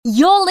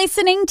You're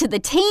listening to the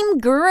Team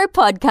Guru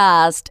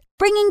Podcast,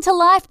 bringing to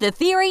life the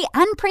theory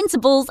and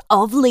principles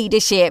of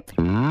leadership.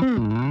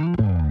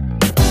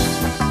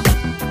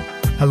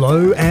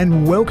 Hello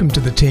and welcome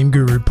to the Team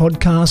Guru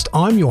Podcast.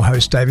 I'm your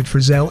host, David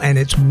Frizzell, and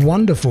it's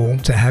wonderful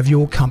to have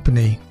your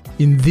company.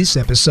 In this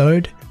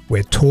episode,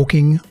 we're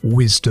talking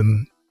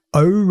wisdom.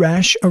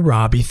 Arash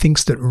Arabi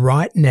thinks that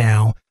right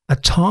now, a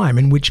time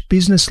in which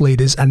business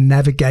leaders are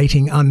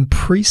navigating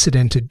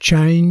unprecedented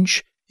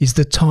change, is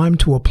the time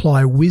to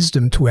apply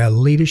wisdom to our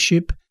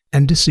leadership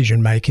and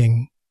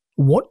decision-making.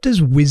 What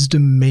does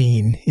wisdom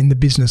mean in the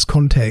business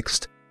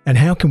context, and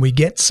how can we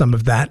get some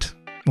of that?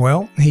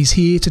 Well, he's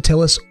here to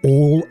tell us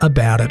all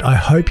about it. I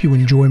hope you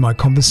enjoy my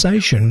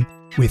conversation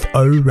with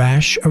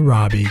Arash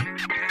Arabi.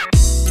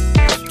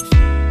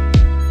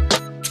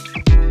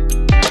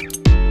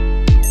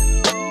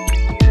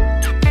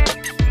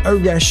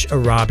 Arash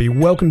Arabi,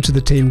 welcome to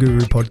the Team Guru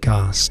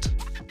Podcast.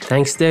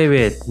 Thanks,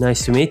 David.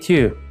 Nice to meet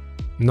you.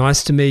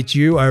 Nice to meet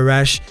you,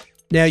 Arash.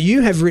 Now,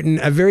 you have written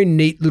a very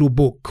neat little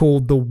book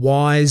called The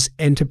Wise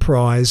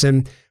Enterprise,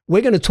 and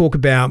we're going to talk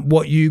about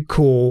what you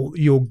call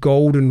your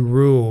golden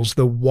rules,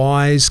 the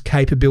wise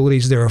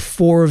capabilities. There are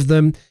 4 of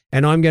them,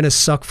 and I'm going to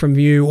suck from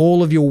you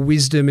all of your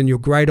wisdom and your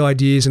great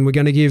ideas, and we're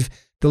going to give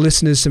the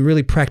listeners some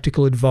really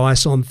practical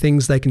advice on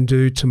things they can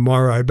do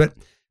tomorrow. But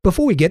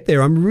before we get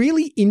there, I'm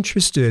really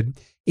interested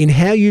in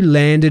how you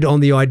landed on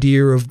the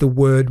idea of the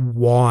word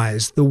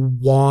wise, the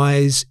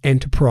wise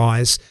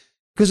enterprise,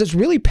 because it's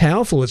really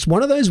powerful. It's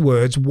one of those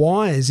words,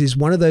 wise is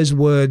one of those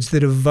words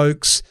that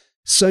evokes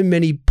so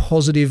many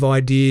positive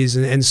ideas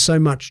and so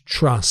much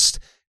trust.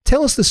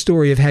 Tell us the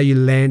story of how you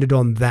landed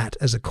on that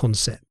as a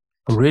concept.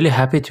 I'm really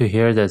happy to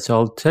hear that. So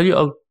I'll tell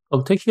you,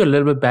 I'll take you a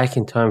little bit back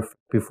in time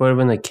before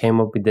when I came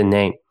up with the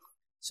name.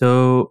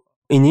 So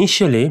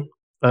initially,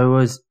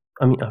 I've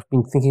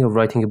been thinking of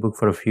writing a book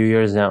for a few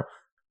years now.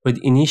 But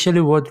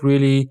initially, what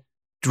really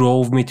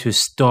drove me to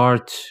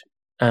start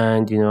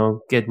and,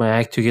 get my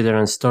act together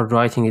and start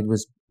writing it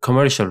was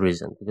commercial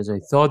reason. Because I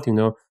thought,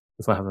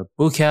 if I have a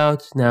book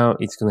out now,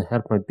 it's going to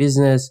help my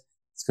business.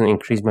 It's going to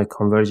increase my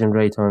conversion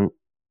rate on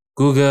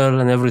Google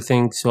and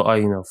everything. So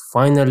I,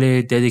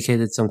 finally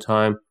dedicated some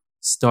time,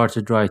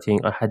 started writing.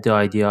 I had the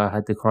idea, I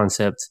had the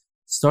concept,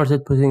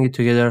 started putting it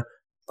together,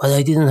 but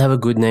I didn't have a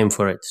good name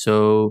for it.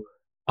 So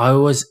I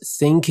was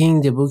thinking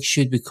the book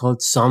should be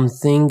called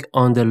something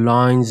on the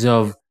lines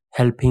of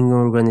helping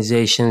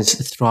organizations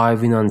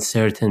thrive in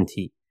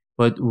uncertainty.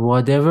 But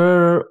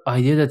whatever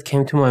idea that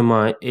came to my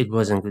mind, it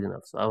wasn't good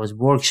enough. So I was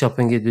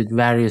workshopping it with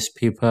various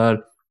people,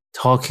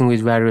 talking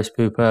with various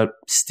people,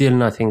 still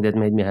nothing that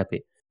made me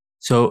happy.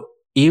 So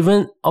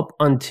even up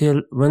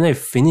until when I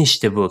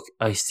finished the book,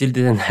 I still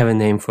didn't have a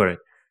name for it.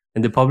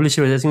 And the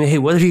publisher was asking me, hey,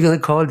 what are you going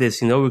to call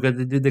this? We got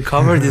to do the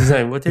cover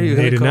design. What are you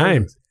going to call it? Need a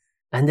name.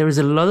 And there was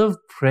a lot of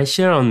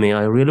pressure on me.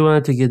 I really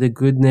wanted to get a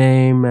good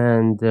name,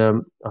 and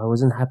I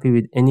wasn't happy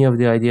with any of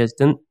the ideas.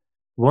 Then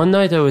one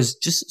night I was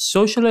just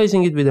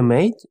socializing it with a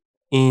mate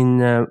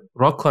in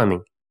rock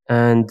climbing.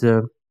 And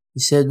he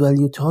said, well,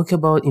 you talk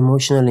about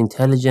emotional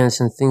intelligence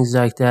and things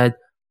like that.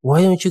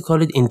 Why don't you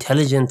call it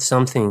intelligent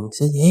something? I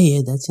said,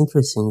 yeah, that's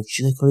interesting.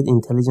 Should I call it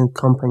intelligent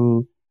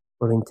company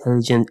or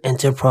intelligent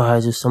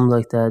enterprise or something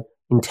like that?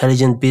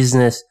 Intelligent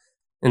business.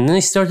 And then I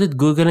started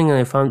Googling and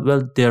I found,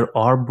 there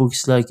are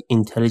books like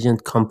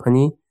Intelligent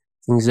Company,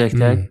 things like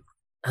that. And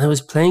I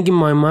was playing in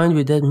my mind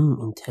with that,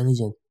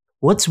 intelligent.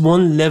 What's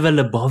one level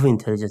above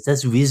intelligence?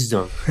 That's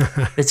wisdom.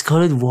 Let's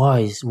call it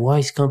wise.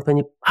 Wise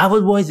company. How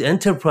about wise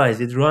enterprise?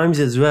 It rhymes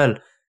as well.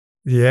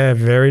 Yeah,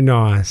 very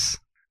nice.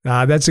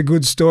 That's a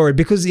good story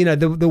because,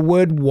 the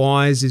word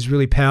wise is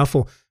really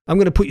powerful. I'm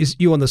going to put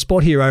you on the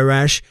spot here,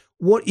 Arash.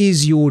 What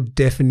is your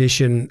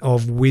definition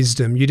of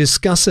wisdom? You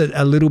discuss it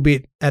a little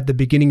bit at the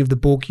beginning of the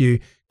book.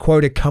 You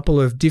quote a couple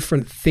of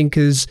different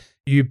thinkers.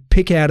 You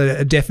pick out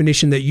a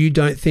definition that you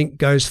don't think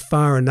goes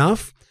far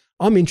enough.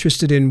 I'm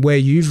interested in where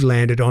you've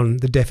landed on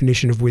the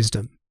definition of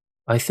wisdom.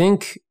 I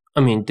think,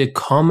 the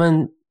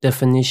common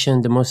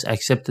definition, the most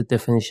accepted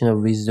definition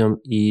of wisdom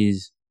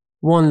is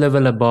one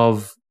level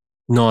above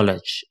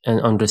knowledge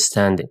and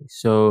understanding.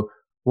 So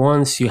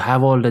once you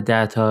have all the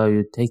data,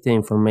 you take the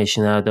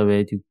information out of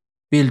it, you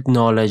build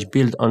knowledge,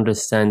 build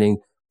understanding,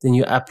 then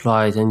you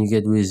apply it and you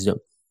get wisdom.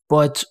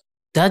 But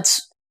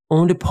that's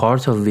only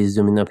part of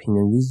wisdom, in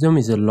opinion. Wisdom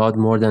is a lot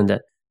more than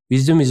that.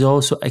 Wisdom is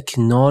also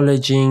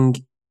acknowledging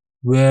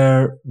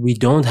where we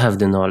don't have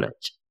the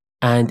knowledge.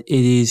 And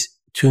it is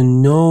to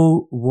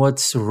know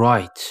what's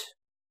right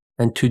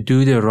and to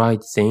do the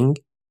right thing.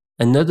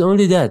 And not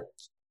only that,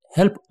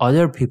 help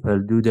other people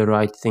do the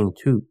right thing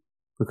too.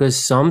 Because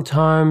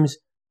sometimes,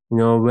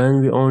 when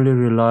we only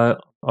rely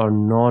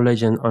on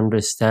knowledge and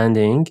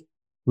understanding,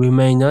 we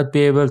may not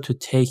be able to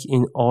take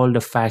in all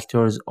the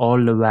factors,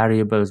 all the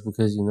variables,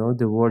 because,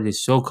 the world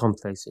is so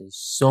complex. There's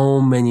so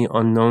many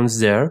unknowns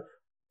there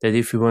that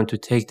if you want to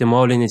take them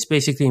all in, it's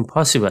basically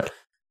impossible.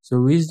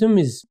 So wisdom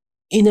is,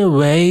 in a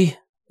way,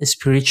 a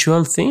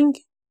spiritual thing.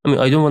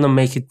 I don't want to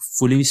make it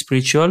fully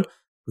spiritual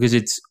because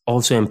it's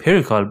also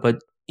empirical, but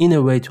in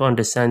a way to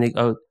understanding,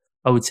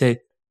 I would say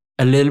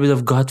a little bit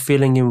of gut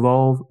feeling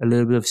involved, a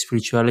little bit of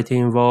spirituality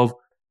involved.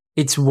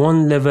 It's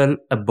one level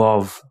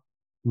above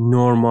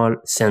normal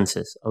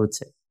senses, I would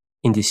say,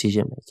 in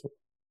decision making.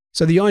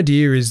 So the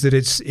idea is that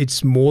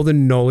it's more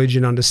than knowledge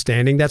and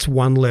understanding. That's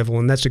one level,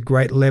 and that's a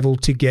great level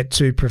to get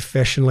to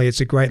professionally. It's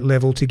a great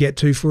level to get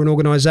to for an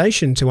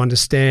organization, to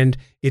understand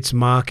its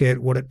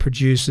market, what it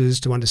produces,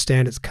 to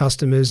understand its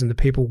customers and the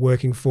people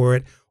working for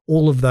it,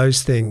 all of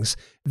those things.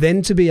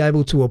 Then to be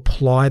able to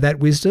apply that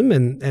wisdom,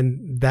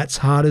 and that's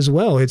hard as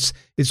well. It's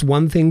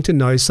one thing to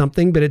know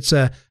something, but it's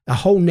a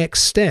whole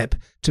next step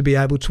to be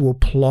able to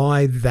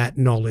apply that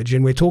knowledge.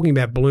 And we're talking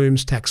about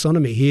Bloom's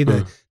taxonomy here,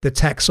 the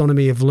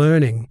taxonomy of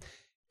learning.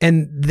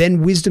 And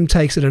then wisdom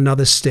takes it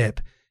another step.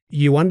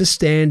 You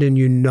understand and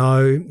you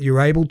know, you're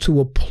able to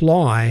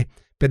apply,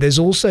 but there's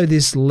also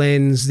this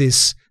lens,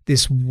 this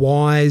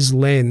wise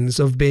lens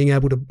of being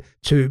able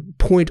to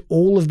point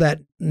all of that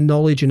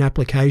knowledge and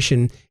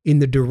application in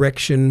the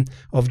direction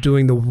of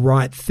doing the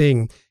right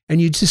thing.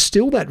 And you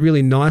distill that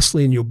really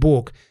nicely in your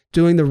book,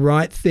 doing the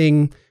right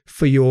thing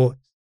for your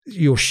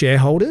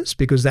shareholders,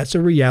 because that's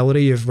a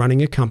reality of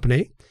running a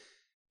company,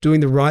 doing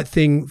the right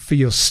thing for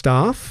your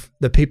staff,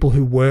 the people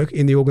who work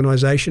in the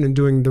organization, and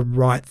doing the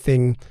right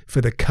thing for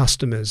the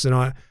customers. And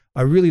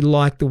I really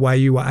like the way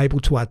you were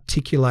able to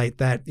articulate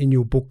that in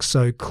your book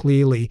so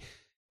clearly.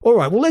 All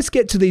right, well, let's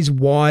get to these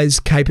wise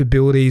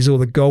capabilities or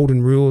the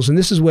golden rules. And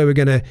this is where we're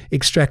going to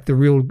extract the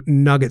real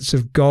nuggets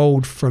of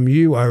gold from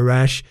you,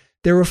 Arash.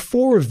 There are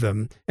 4 of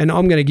them, and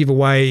I'm going to give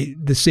away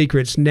the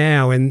secrets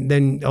now, and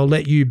then I'll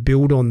let you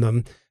build on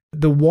them.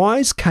 The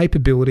wise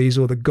capabilities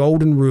or the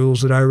golden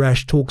rules that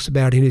Arash talks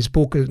about in his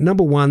book is,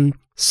 number 1,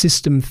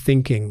 system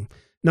thinking.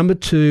 Number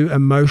 2,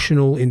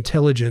 emotional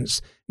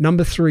intelligence.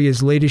 Number 3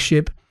 is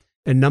leadership.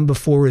 And number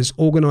 4 is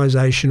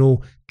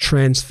organizational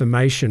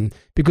transformation.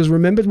 Because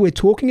remember, we're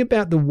talking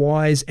about the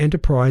wise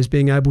enterprise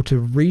being able to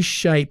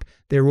reshape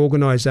their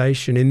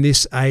organization in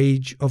this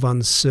age of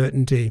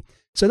uncertainty.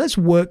 So let's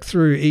work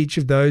through each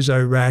of those,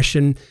 Arash,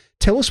 and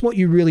tell us what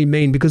you really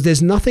mean, because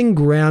there's nothing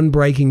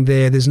groundbreaking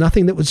there. There's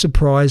nothing that would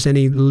surprise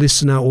any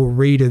listener or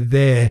reader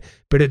there,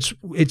 but it's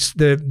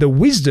the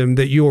wisdom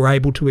that you're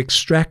able to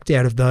extract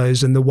out of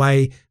those and the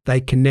way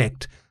they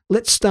connect.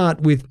 Let's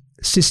start with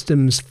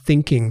systems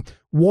thinking.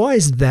 Why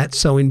is that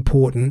so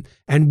important?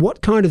 And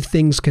what kind of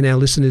things can our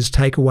listeners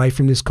take away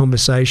from this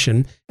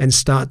conversation and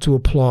start to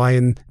apply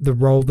in the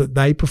role that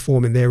they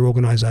perform in their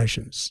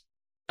organizations?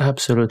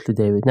 Absolutely,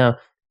 David. Now,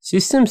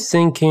 systems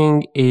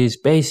thinking is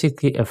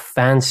basically a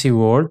fancy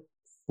word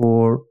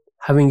for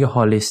having a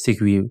holistic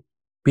view,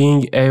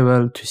 being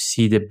able to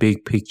see the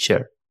big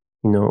picture.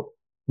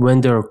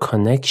 When there are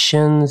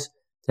connections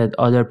that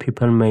other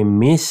people may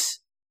miss,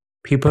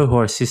 people who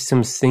are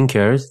systems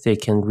thinkers, they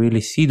can really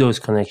see those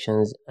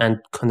connections and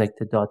connect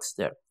the dots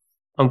there.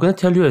 I'm going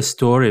to tell you a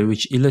story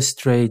which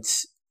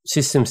illustrates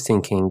systems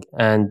thinking.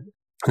 And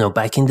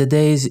back in the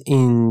days,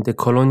 in the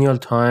colonial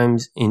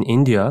times in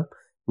India,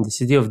 in the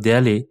city of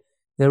Delhi,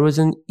 there was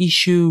an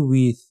issue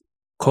with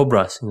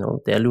cobras.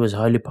 Delhi was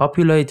highly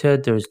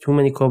populated. There was too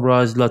many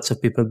cobras, lots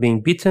of people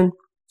being bitten.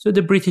 So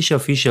the British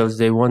officials,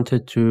 they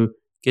wanted to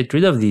get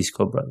rid of these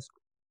cobras.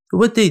 So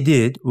what they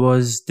did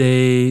was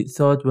they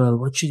thought, well,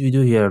 what should we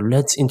do here?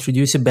 Let's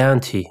introduce a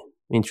bounty.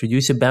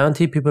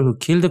 People who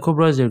kill the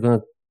cobras, they're going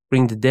to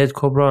bring the dead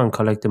cobra and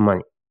collect the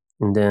money.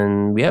 And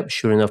then,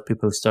 sure enough,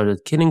 people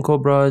started killing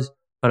cobras,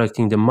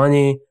 collecting the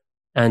money,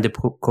 and the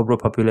cobra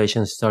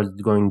population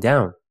started going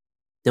down.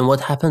 Then what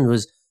happened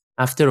was,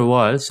 after a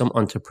while, some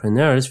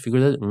entrepreneurs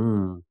figured out,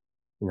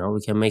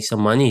 we can make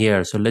some money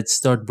here. So let's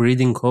start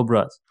breeding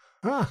cobras.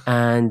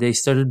 And they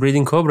started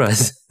breeding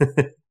cobras.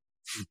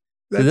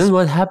 So then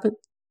what happened?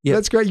 Yeah,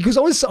 that's great. Because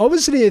I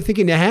was sitting there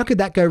thinking, now how could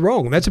that go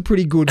wrong? That's a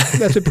pretty good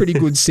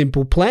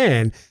simple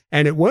plan,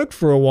 and it worked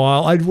for a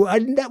while.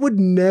 That would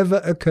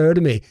never occur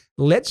to me.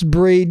 Let's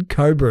breed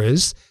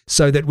cobras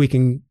so that we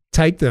can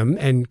take them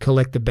and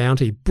collect the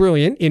bounty.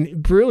 Brilliant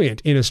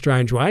in a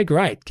strange way.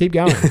 Great, keep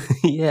going.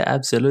 Yeah,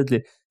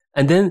 absolutely.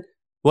 And then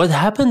what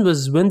happened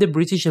was, when the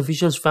British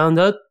officials found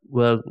out,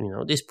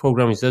 this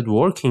program is not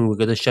working, we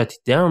got to shut it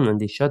down, and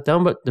they shut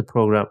down the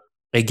program.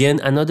 Again,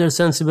 another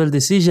sensible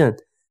decision.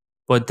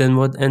 But then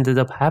what ended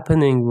up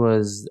happening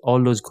was,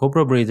 all those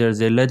cobra breeders,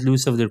 they let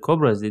loose of their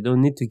cobras. They don't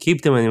need to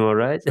keep them anymore,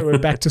 right? So we're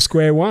back to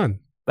square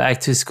one.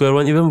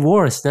 Even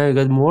worse. Now you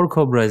got more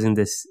cobras in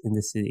the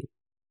city.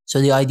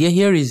 So the idea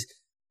here is,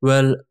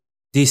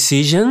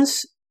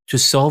 decisions to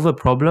solve a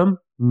problem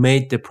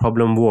made the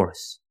problem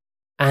worse.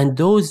 And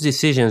those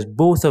decisions,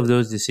 both of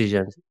those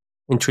decisions,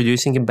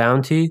 introducing a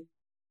bounty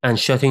and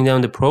shutting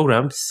down the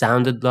program,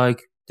 sounded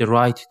like the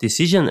right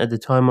decision at the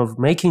time of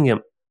making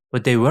them,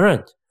 but they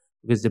weren't,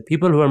 because the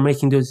people who are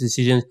making those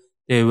decisions,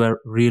 they were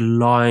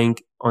relying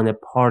on a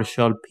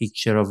partial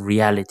picture of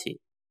reality,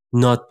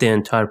 not the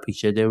entire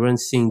picture. They weren't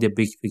seeing the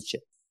big picture.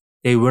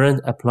 They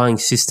weren't applying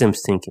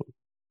systems thinking.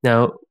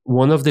 Now,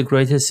 one of the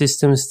greatest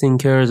systems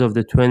thinkers of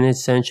the 20th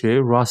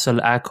century, Russell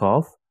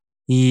Ackoff,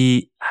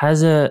 he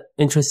has an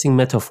interesting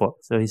metaphor.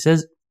 So he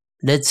says,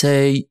 let's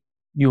say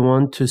you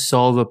want to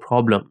solve a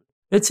problem.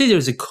 let's say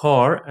there's a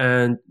car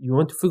and you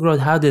want to figure out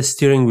how the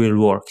steering wheel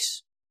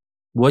works.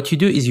 What you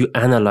do is you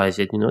analyze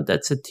it.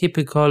 That's a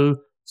typical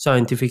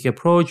scientific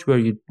approach where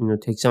you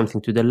take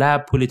something to the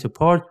lab, pull it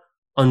apart,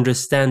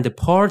 understand the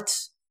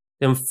parts.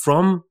 Then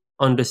from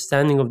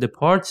understanding of the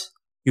parts,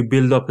 you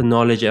build up a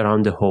knowledge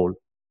around the whole.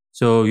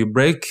 So you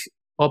break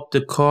up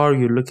the car,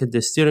 you look at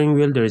the steering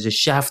wheel, there is a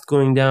shaft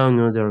going down,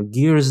 there are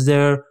gears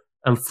there.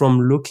 And from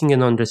looking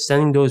and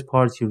understanding those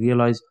parts, you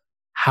realize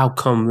how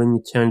come when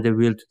you turn the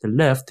wheel to the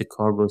left, the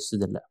car goes to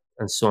the left,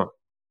 and so on.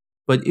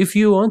 But if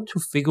you want to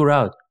figure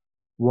out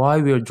why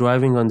we are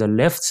driving on the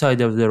left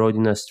side of the road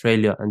in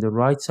Australia and the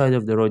right side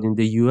of the road in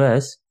the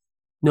US,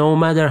 no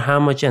matter how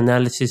much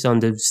analysis on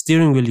the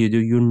steering wheel you do,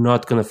 you're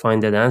not going to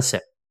find that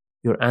answer.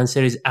 Your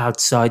answer is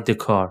outside the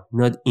car,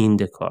 not in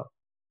the car.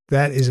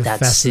 That is a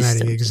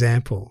fascinating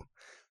example.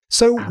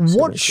 So Absolutely.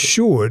 What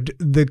should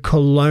the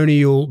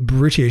colonial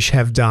British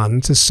have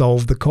done to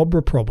solve the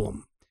Cobra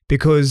problem?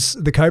 Because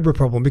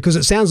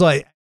it sounds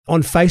like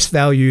on face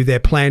value, their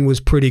plan was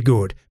pretty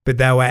good, but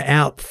they were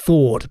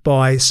outthought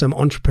by some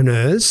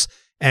entrepreneurs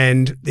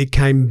and it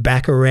came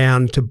back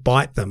around to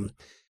bite them.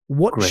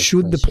 What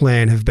should the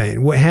plan have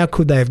been? How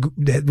could they have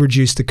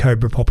reduced the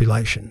Cobra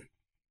population?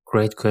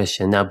 Great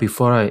question. Now,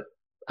 before I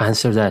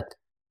answer that,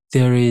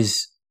 there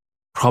is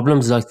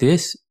problems like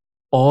this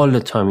all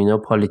the time.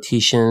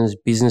 Politicians,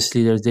 business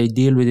leaders, they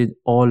deal with it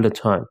all the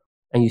time.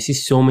 And you see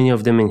so many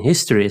of them in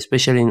history,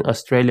 especially in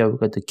Australia. We've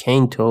got the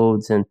cane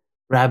toads and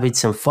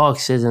rabbits and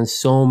foxes and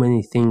so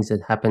many things that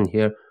happen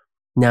here.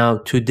 Now,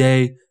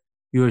 today,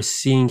 you're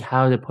seeing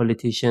how the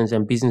politicians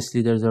and business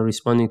leaders are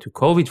responding to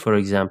COVID, for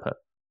example.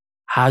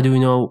 How do we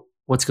know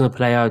what's going to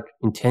play out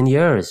in 10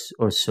 years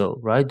or so,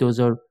 right? Those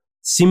are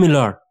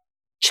similar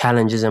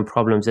challenges and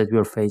problems that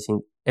we're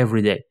facing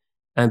every day.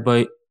 And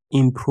by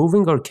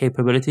improving our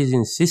capabilities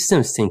in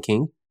systems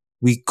thinking,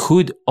 we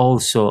could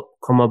also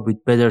come up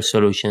with better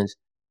solutions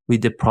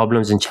with the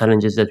problems and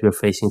challenges that we're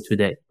facing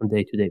today on a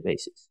day-to-day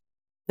basis.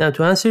 Now,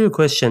 to answer your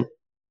question,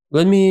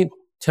 let me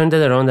turn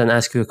that around and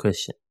ask you a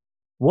question.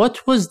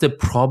 What was the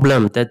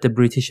problem that the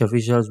British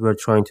officials were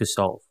trying to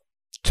solve?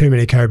 Too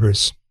many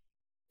cobras.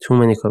 Too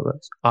many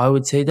cobras. I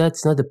would say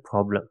that's not a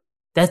problem.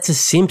 That's a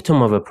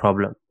symptom of a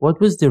problem.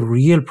 What was the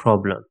real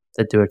problem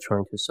that they were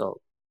trying to solve?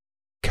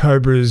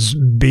 Cobras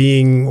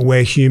being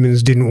where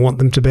humans didn't want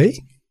them to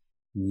be?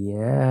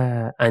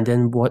 Yeah. And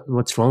then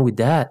what's wrong with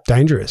that?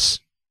 Dangerous.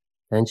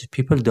 And just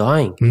people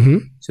dying. Mm-hmm.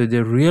 So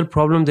the real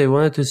problem they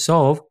wanted to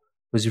solve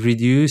was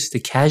reduce the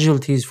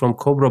casualties from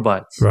cobra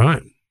bites.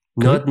 Right.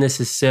 Not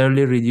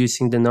necessarily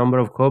reducing the number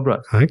of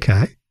cobras.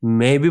 Okay.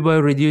 Maybe by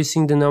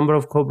reducing the number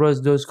of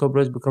cobras, those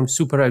cobras become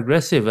super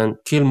aggressive and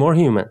kill more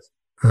humans.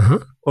 Uh-huh.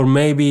 Or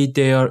maybe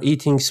they are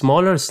eating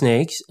smaller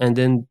snakes and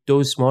then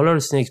those smaller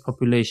snakes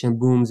population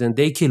booms and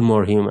they kill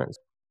more humans.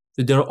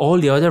 So there are all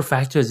the other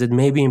factors that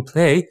may be in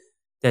play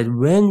that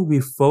when we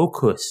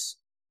focus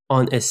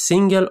on a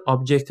single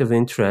object of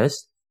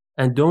interest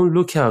and don't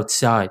look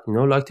outside,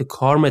 like the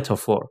car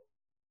metaphor,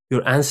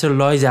 your answer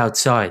lies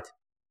outside.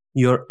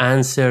 Your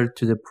answer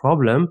to the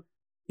problem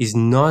is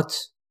not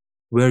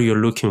where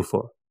you're looking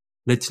for.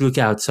 Let's look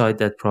outside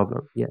that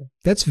problem. Yeah.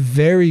 That's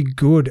very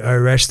good,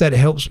 Arash. That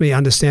helps me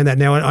understand that.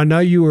 Now, I know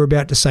you were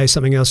about to say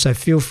something else, so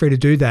feel free to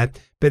do that.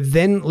 But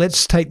then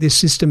let's take this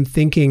system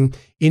thinking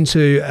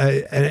into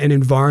an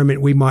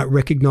environment we might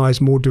recognize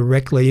more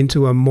directly,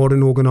 into a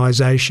modern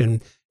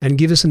organization, and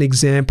give us an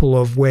example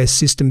of where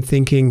system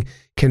thinking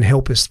can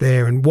help us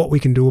there and what we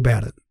can do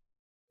about it.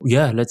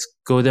 Yeah, let's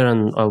go there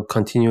and I'll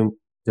continue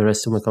the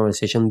rest of my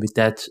conversation with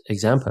that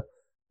example.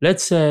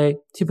 Let's say,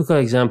 typical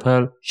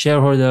example,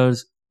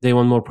 shareholders, they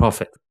want more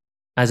profit.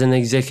 As an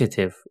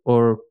executive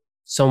or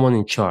someone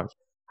in charge,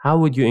 how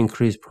would you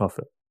increase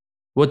profit?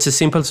 What's a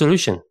simple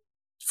solution?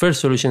 First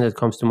solution that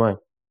comes to mind.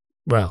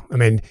 Well,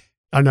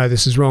 I know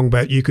this is wrong,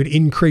 but you could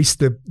increase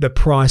the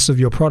price of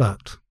your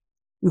product.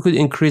 You could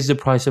increase the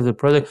price of the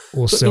product.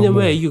 Or so sell in a more.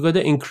 way, you got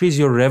to increase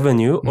your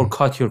revenue or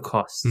cut your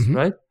costs,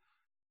 right?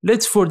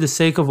 Let's, for the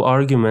sake of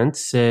argument,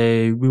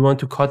 say we want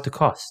to cut the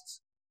costs.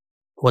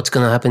 What's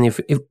going to happen if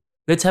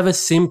let's have a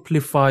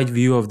simplified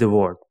view of the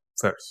world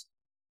first,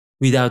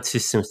 without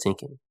systems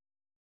thinking.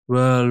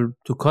 Well,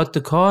 to cut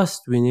the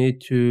cost, we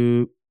need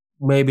to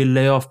maybe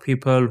lay off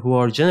people who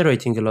are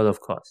generating a lot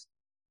of cost.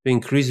 To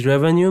increase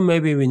revenue,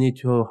 maybe we need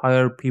to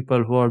hire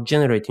people who are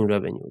generating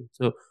revenue.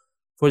 So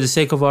for the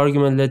sake of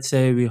argument, let's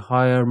say we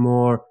hire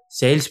more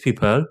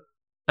salespeople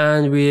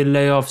and we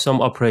lay off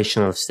some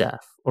operational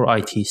staff or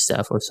IT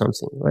staff or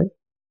something, right?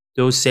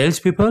 Those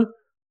salespeople,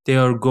 they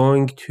are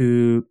going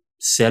to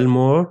sell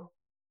more.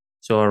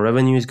 So our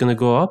revenue is going to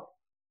go up.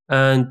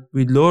 And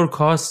with lower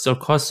costs, our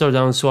costs are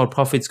down, so our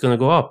profit's going to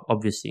go up,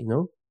 obviously,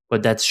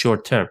 But that's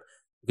short term.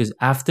 Because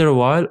after a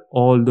while,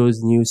 all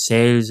those new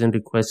sales and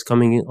requests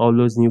coming in, all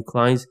those new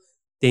clients,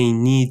 they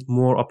need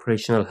more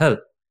operational help.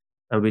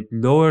 And with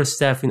lower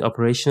staff in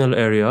operational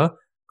area,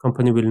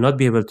 company will not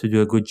be able to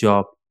do a good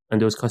job.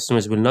 And those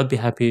customers will not be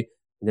happy.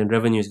 And then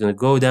revenue is going to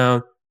go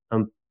down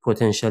and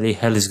potentially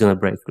hell is going to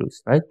break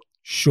loose, right?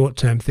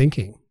 Short-term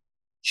thinking.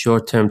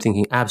 short-term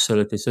thinking.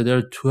 Absolutely. So there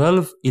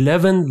are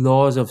 11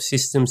 laws of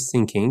systems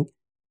thinking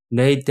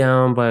laid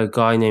down by a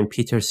guy named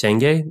Peter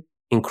Senge,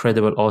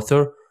 incredible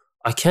author.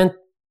 I can't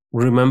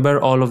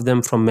remember all of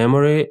them from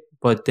memory,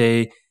 but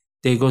they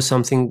go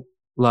something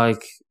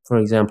like, for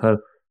example,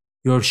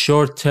 your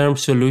short-term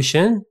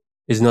solution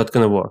is not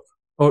going to work.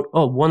 Or,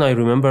 one I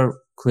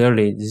remember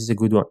clearly, this is a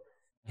good one.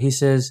 He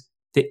says,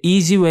 the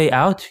easy way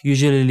out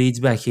usually leads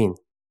back in.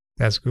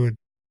 That's good.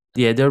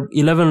 Yeah, there are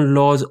 11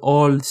 laws,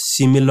 all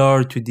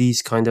similar to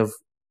these kind of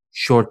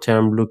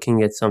short-term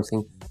looking at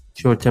something.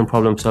 Short-term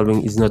problem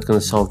solving is not going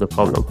to solve the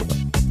problem for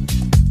them.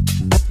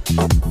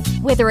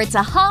 Whether it's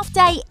a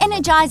half-day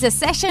Energizer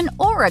session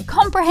or a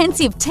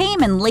comprehensive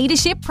team and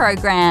leadership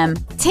program,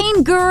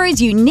 Team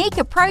Guru's unique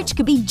approach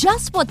could be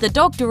just what the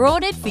doctor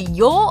ordered for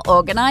your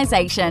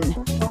organisation.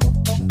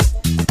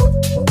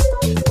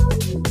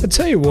 I'll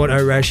tell you what,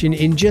 Arash,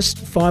 in just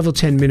 5 or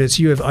 10 minutes,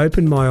 you have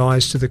opened my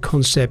eyes to the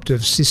concept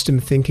of system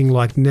thinking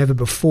like never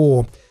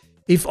before.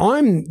 If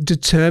I'm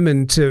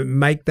determined to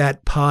make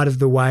that part of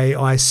the way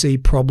I see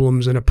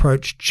problems and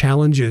approach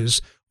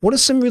challenges, what are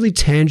some really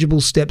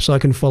tangible steps I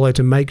can follow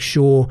to make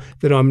sure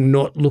that I'm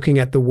not looking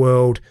at the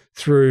world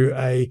through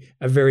a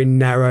very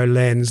narrow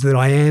lens, that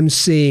I am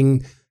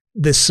seeing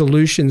the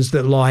solutions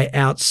that lie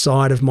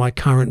outside of my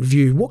current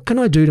view? What can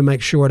I do to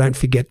make sure I don't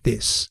forget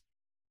this?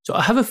 So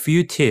I have a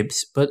few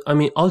tips, but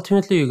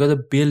ultimately you got to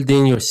build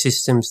in your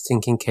systems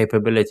thinking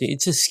capability.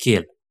 It's a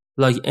skill.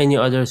 Like any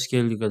other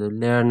skill, you got to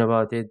learn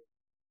about it,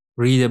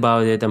 read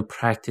about it, and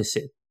practice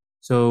it.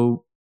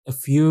 So a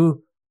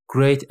few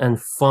great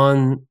and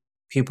fun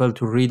people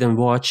to read and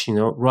watch,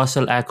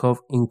 Russell Ackoff,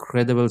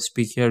 incredible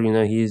speaker.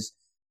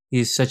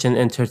 He's such an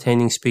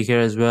entertaining speaker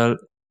as well.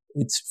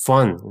 It's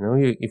fun,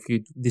 if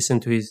you listen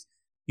to his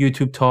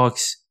YouTube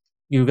talks,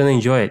 you're going to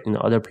enjoy it.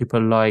 Other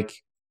people like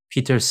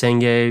Peter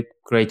Senge,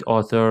 great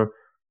author.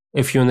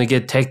 If you want to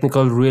get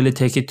technical, really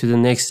take it to the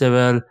next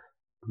level.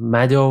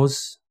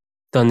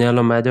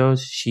 Daniela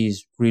Meadows,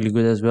 she's really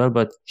good as well,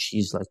 but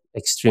she's like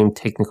extreme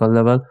technical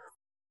level.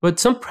 But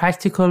some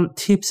practical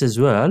tips as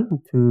well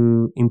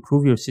to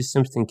improve your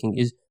systems thinking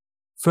is,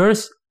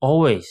 first,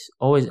 always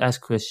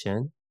ask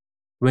question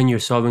when you're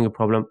solving a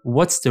problem.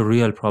 What's the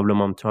real problem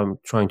I'm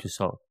trying to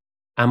solve?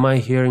 Am I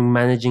hearing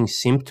managing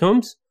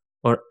symptoms,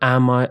 or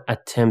am I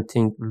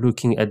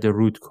looking at the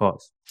root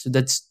cause? So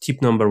that's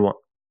tip number 1.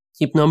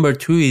 Tip number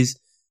 2 is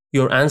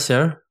your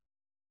answer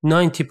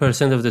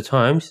 90% of the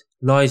times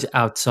lies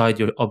outside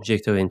your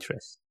object of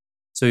interest.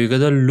 So you got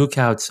to look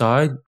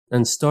outside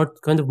and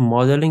start kind of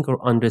modeling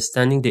or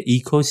understanding the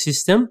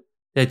ecosystem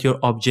that your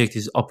object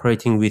is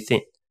operating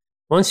within.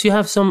 Once you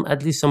have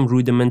at least some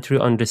rudimentary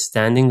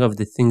understanding of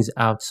the things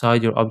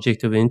outside your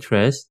object of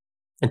interest,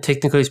 and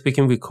technically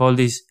speaking, we call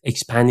this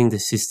expanding the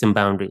system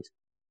boundaries.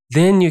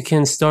 Then you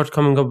can start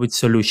coming up with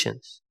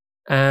solutions,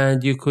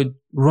 and you could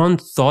run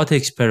thought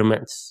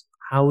experiments.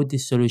 How would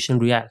this solution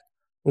react?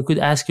 You could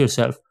ask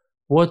yourself,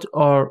 what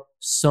are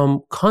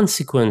some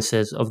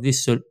consequences of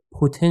this,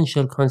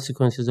 potential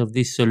consequences of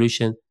this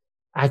solution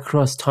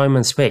across time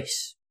and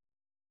space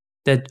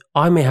that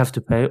I may have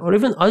to pay, or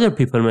even other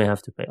people may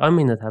have to pay? I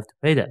may not have to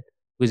pay that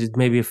because it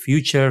may be a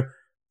future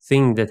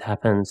thing that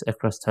happens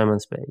across time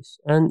and space.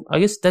 And I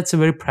guess that's a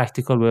very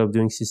practical way of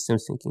doing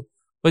systems thinking.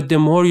 But the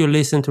more you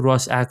listen to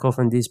Russ Ackoff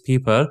and these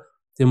people,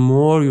 the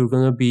more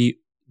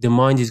the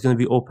mind is going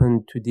to be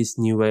open to this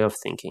new way of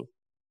thinking.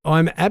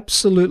 I'm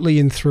absolutely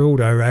enthralled,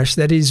 Arash.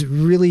 That is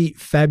really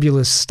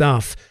fabulous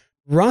stuff.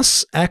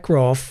 Russ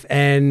Ackoff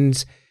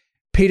and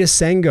Peter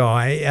Senge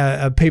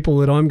are people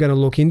that I'm going to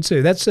look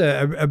into. That's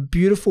a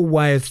beautiful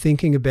way of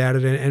thinking about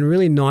it, and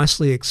really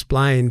nicely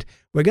explained.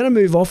 We're going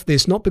to move off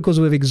this, not because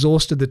we've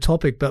exhausted the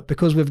topic, but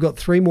because we've got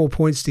 3 more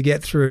points to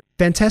get through.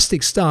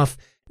 Fantastic stuff.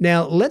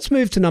 Now, let's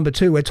move to number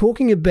 2. We're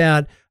talking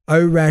about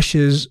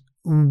Arash's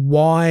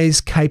wise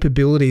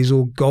capabilities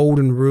or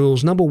golden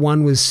rules. Number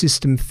 1 was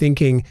system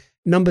thinking.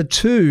 Number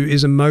 2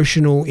 is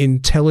emotional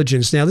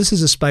intelligence. Now, this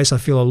is a space I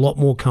feel a lot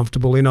more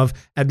comfortable in. I've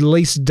at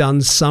least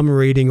done some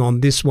reading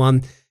on this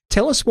one.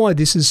 Tell us why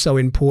this is so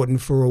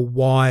important for a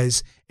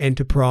wise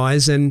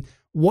enterprise, and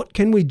what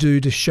can we do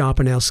to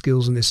sharpen our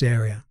skills in this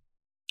area?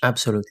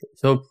 Absolutely.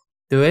 So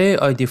the way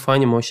I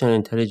define emotional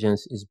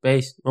intelligence is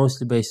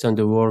mostly based on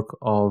the work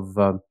of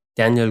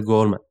Daniel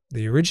Goleman.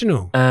 The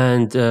original.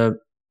 And,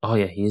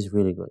 he is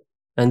really good.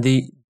 And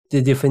the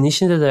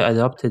definition that I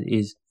adopted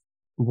is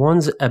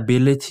one's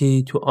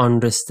ability to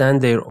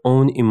understand their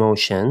own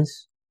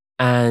emotions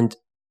and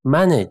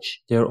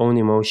manage their own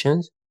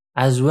emotions,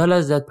 as well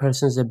as that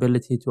person's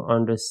ability to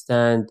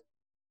understand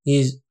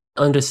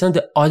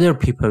the other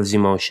people's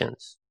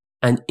emotions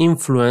and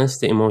influence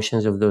the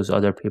emotions of those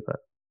other people.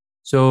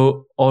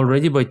 So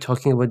already by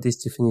talking about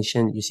this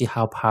definition, you see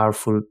how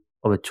powerful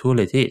of a tool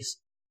it is.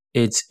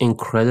 It's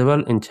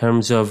incredible in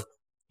terms of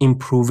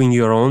improving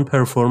your own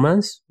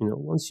performance.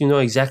 Once you know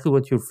exactly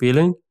what you're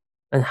feeling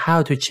and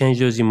how to change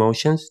those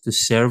emotions to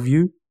serve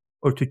you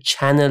or to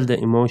channel the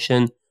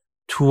emotion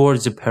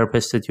towards the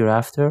purpose that you're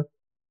after.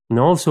 And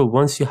also,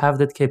 once you have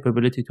that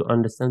capability to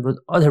understand what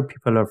other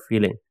people are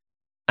feeling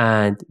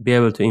and be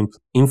able to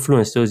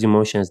influence those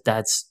emotions,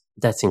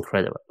 that's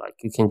incredible. Like,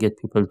 you can get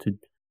people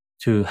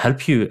to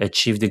help you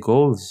achieve the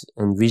goals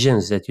and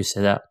visions that you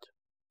set out.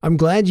 I'm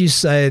glad you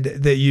said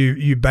that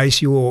you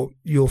base your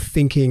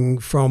thinking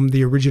from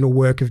the original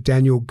work of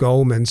Daniel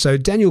Goleman. So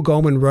Daniel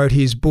Goleman wrote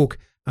his book,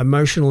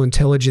 Emotional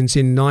Intelligence,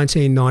 in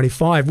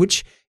 1995,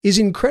 which is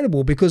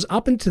incredible because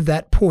up until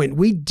that point,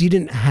 we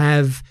didn't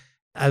have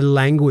a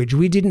language.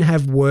 We didn't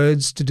have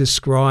words to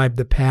describe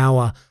the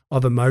power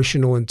of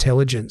emotional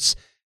intelligence.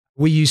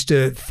 We used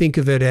to think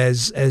of it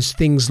as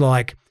things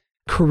like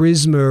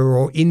charisma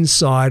or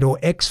insight or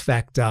X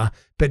factor,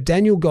 but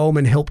Daniel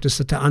Goleman helped us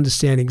to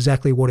understand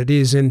exactly what it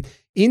is. And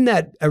in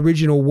that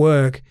original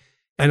work,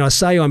 and I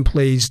say I'm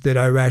pleased that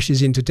Arash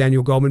is into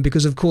Daniel Goleman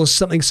because, of course,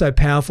 something so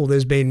powerful,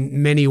 there's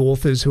been many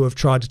authors who have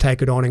tried to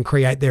take it on and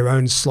create their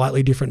own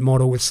slightly different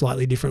model with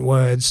slightly different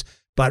words,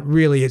 but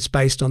really it's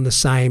based on the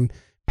same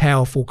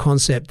powerful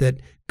concept that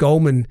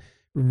Goleman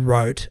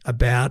wrote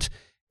about.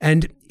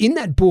 And in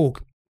that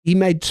book, he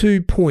made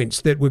 2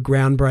 points that were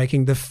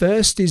groundbreaking. The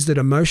first is that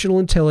emotional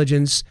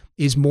intelligence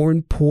is more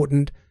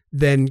important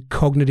than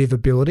cognitive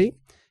ability.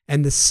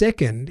 And the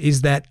second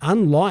is that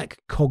unlike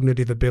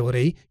cognitive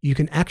ability, you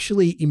can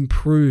actually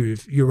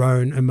improve your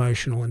own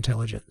emotional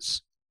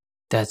intelligence.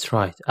 That's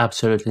right.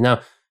 Absolutely.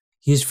 Now,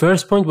 his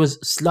first point was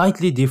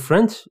slightly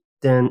different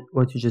than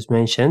what you just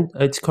mentioned.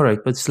 It's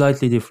correct, but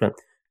slightly different.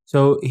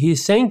 So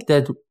he's saying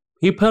that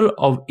people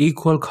of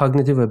equal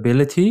cognitive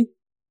ability,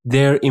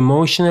 their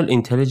emotional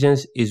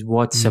intelligence is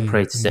what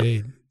separates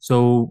them.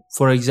 So,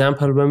 for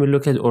example, when we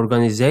look at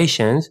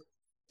organizations,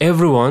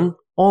 everyone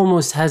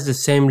almost has the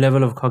same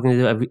level of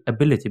cognitive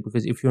ability,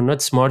 because if you're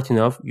not smart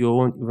enough, you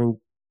won't even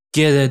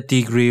get a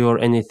degree or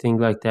anything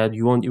like that.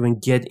 You won't even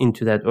get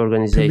into that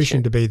organization.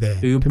 Permission to be there.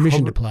 So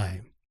permission to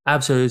play.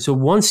 Absolutely. So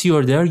once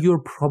you're there, you're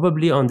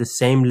probably on the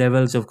same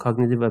levels of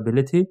cognitive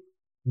ability.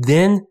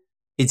 Then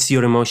it's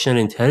your emotional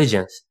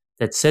intelligence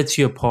that sets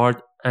you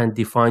apart and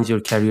defines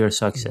your career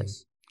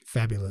success.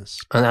 Fabulous.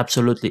 And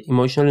absolutely,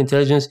 emotional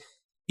intelligence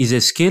is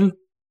a skill.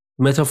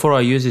 Metaphor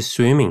I use is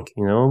swimming.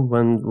 You know,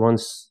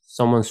 once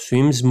someone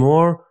swims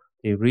more,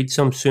 they read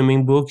some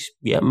swimming books,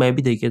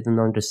 maybe they get an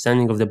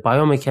understanding of the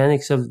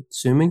biomechanics of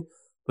swimming,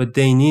 but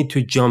they need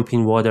to jump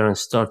in water and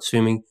start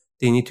swimming.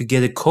 They need to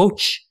get a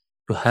coach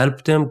to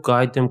help them,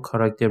 guide them,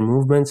 correct their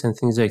movements and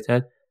things like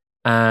that.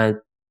 And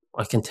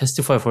I can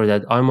testify for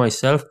that. I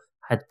myself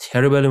had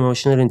terrible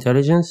emotional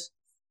intelligence,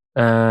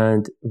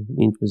 and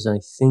it was, I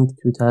think,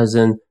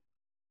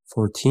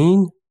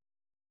 2014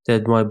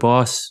 that my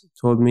boss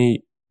told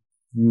me,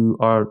 "You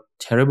are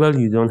terrible.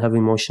 You don't have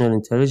emotional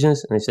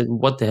intelligence." And I said,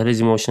 "What the hell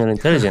is emotional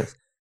intelligence?"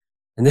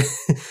 and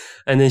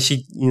then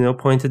she,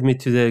 pointed me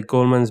to the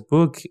Goleman's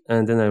book,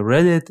 and then I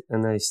read it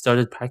and I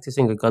started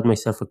practicing. I got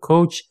myself a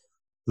coach,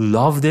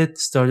 loved it,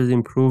 started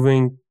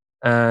improving,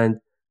 and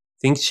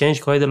things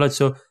changed quite a lot.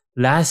 So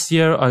last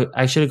year, I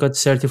actually got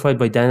certified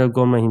by Daniel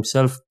Goleman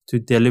himself to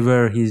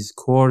deliver his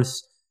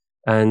course,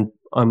 and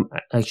I'm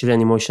actually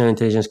an emotional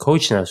intelligence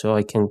coach now. So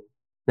I can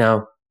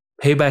now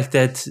pay back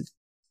that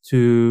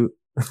to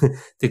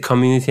the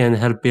community and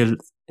help build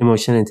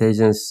emotional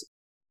intelligence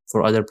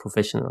for other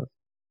professionals.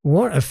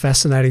 What a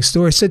fascinating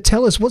story. So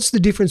tell us, what's the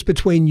difference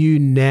between you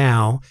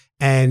now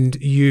and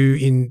you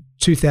in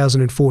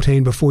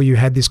 2014 before you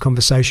had this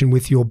conversation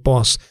with your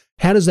boss?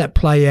 How does that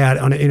play out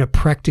in a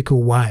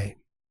practical way?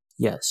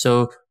 Yeah,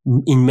 so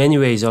in many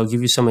ways, I'll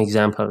give you some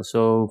examples.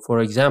 So, for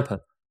example,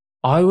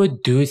 I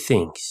would do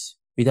things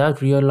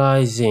without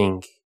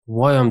realizing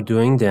why I'm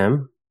doing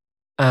them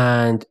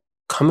and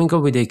coming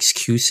up with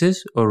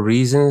excuses or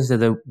reasons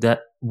that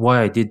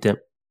why I did them.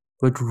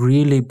 But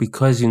really,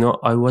 because,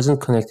 I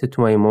wasn't connected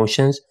to my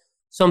emotions,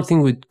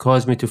 something would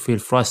cause me to feel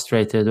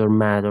frustrated or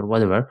mad or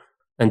whatever.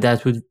 And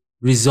that would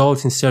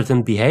result in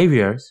certain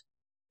behaviors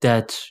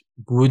that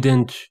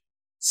wouldn't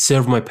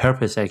serve my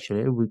purpose,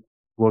 actually. It would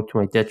work to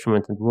my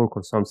detriment at work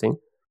or something.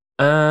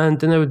 And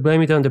then I would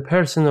blame it on the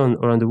person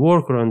or on the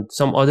work or on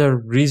some other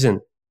reason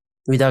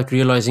without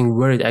realizing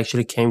where it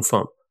actually came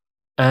from.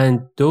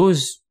 And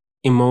those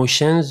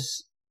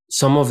emotions,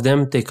 some of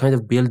them, they kind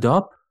of build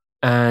up.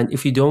 And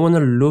if you don't want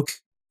to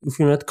if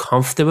you're not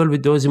comfortable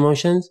with those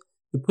emotions,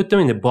 you put them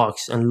in a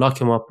box and lock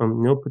them up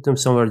and put them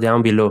somewhere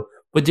down below.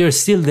 But they're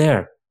still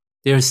there.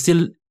 They're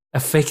still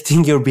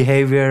affecting your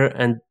behavior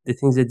and the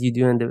things that you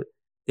do and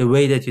the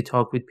way that you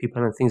talk with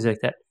people and things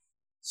like that.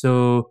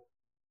 So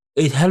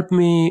it helped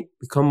me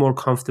become more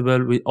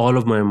comfortable with all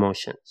of my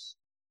emotions,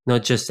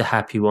 not just the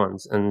happy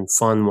ones and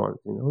fun ones,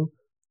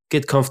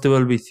 Get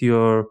comfortable with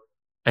your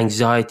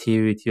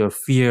anxiety, with your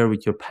fear,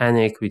 with your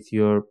panic, with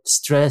your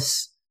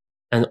stress,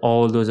 and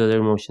all those other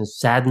emotions.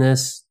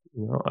 Sadness,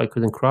 I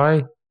couldn't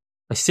cry.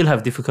 I still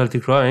have difficulty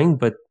crying,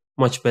 but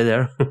much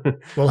better.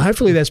 Well,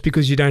 hopefully that's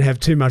because you don't have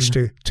too much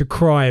to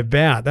cry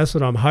about. That's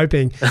what I'm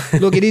hoping.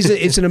 Look,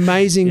 it's an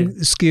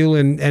amazing skill,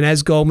 and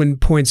as Goleman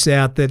points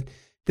out, that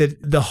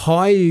the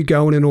higher you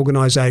go in an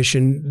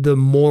organization, the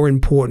more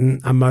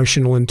important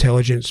emotional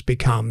intelligence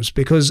becomes.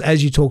 Because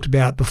as you talked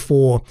about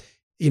before,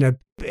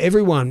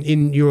 everyone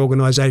in your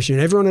organization,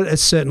 everyone at a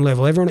certain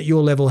level, everyone at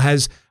your level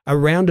has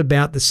around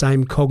about the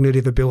same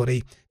cognitive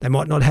ability. They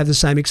might not have the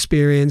same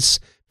experience,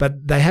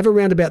 but they have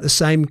around about the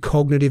same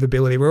cognitive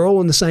ability. We're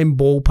all in the same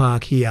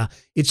ballpark here.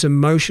 It's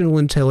emotional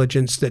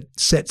intelligence that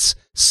sets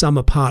some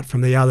apart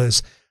from the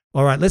others.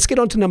 All right, let's get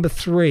on to number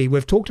 3.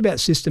 We've talked about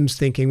systems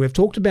thinking. We've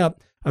talked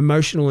about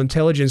emotional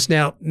intelligence.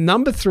 Now,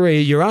 number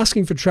 3, you're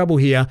asking for trouble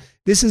here.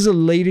 This is a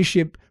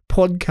leadership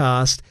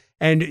podcast,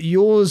 and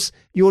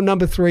your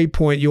number 3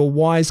 point, your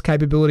WISE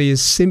capability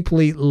is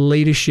simply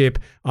leadership.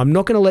 I'm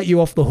not going to let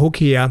you off the hook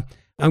here.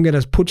 I'm going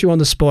to put you on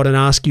the spot and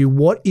ask you,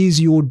 what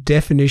is your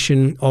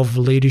definition of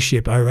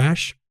leadership,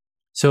 Arash?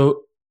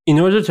 So in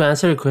order to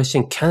answer your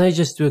question, can I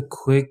just do a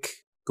quick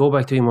go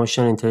back to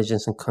emotional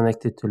intelligence and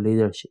connect it to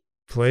leadership?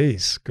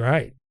 Please.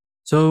 Great.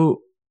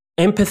 So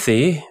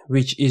empathy,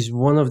 which is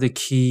one of the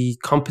key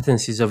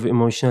competencies of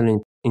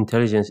emotional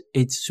intelligence,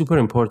 it's super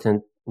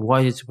important.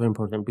 Why it's super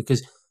important?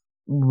 Because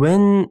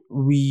when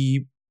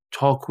we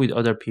talk with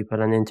other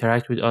people and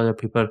interact with other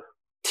people,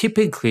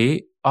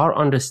 typically our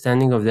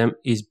understanding of them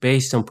is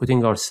based on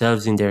putting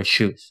ourselves in their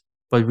shoes.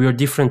 But we are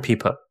different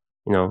people.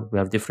 You know, we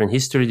have different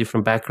history,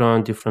 different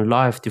background, different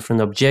life,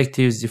 different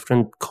objectives,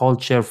 different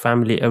culture,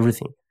 family,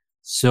 everything.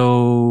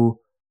 So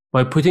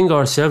by putting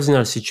ourselves in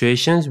our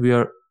situations, we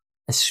are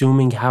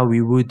assuming how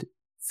we would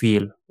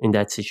feel in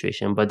that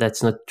situation. But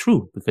that's not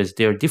true, because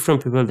they are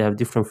different people, they have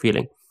different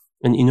feeling.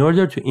 And in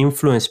order to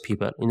influence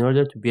people, in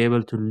order to be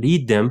able to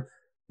lead them,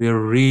 we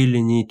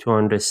really need to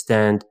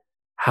understand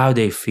how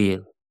they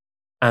feel,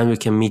 and we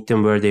can meet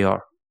them where they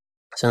are.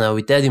 So now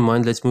with that in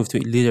mind, let's move to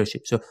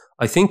leadership. So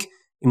I think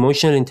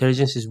emotional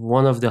intelligence is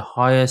one of the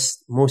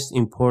highest, most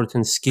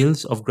important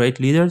skills of great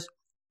leaders,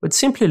 but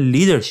simply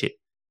leadership.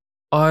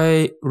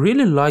 I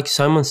really like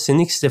Simon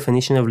Sinek's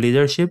definition of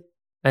leadership,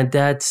 and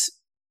that's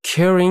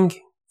caring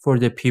for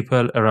the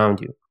people around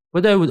you.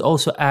 But I would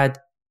also add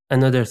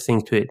another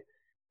thing to it,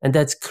 and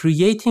that's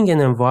creating an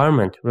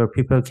environment where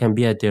people can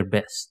be at their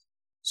best.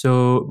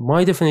 So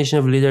my definition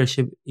of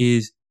leadership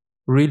is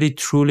really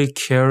truly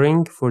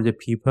caring for the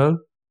people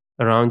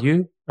around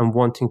you and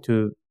wanting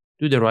to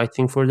do the right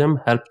thing for them,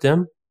 help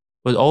them,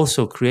 but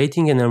also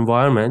creating an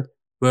environment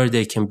where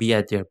they can be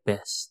at their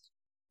best.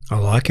 I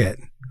like it.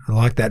 I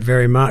like that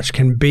very much.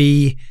 Can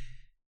be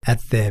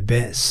at their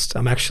best.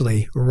 I'm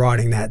actually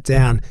writing that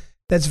down.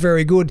 That's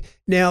very good.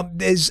 Now,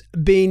 there's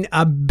been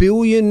 1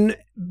 billion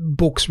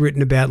books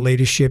written about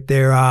leadership.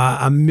 There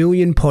are 1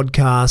 million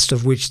podcasts,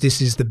 of which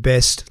this is the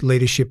best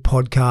leadership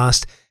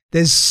podcast.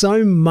 There's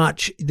so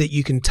much that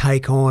you can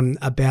take on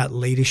about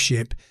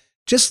leadership.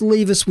 Just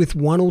leave us with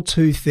 1 or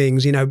 2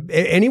 things. You know,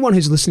 anyone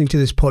who's listening to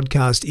this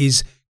podcast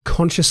is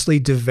consciously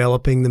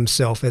developing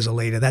themselves as a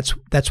leader.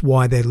 That's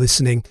why they're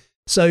listening.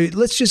 So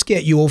let's just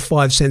get your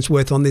 5 cents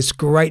worth on this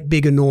great,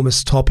 big,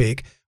 enormous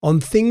topic on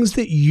things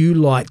that you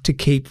like to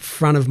keep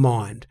front of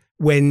mind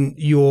when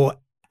you're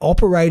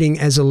operating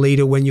as a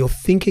leader, when you're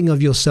thinking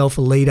of yourself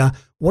a leader.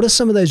 What are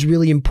some of those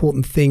really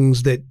important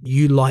things that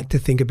you like to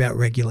think about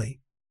regularly?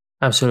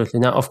 Absolutely.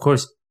 Now, of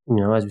course, you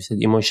know, as we said,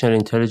 emotional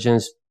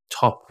intelligence,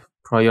 top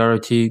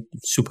priority,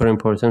 super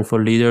important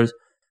for leaders.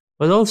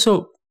 But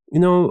also, you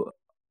know,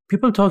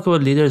 people talk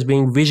about leaders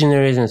being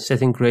visionaries and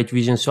setting great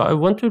visions. So I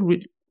want to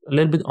a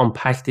little bit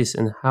unpack this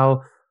and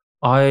how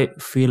I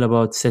feel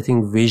about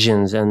setting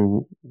visions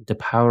and the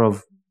power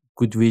of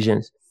good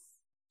visions.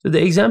 So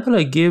the example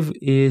I give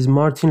is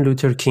Martin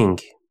Luther King.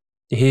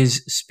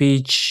 His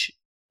speech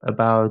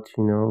about,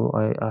 you know,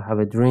 I have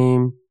a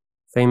dream,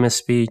 famous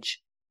speech.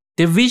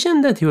 The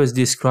vision that he was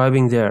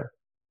describing there,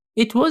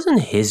 it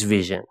wasn't his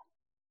vision.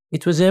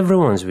 It was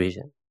everyone's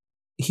vision.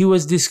 He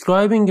was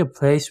describing a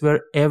place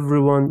where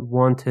everyone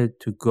wanted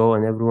to go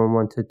and everyone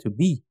wanted to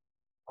be.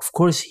 Of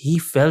course, he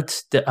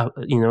felt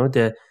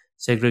the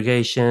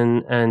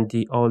segregation and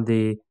all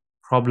the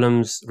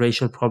problems,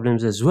 racial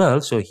problems as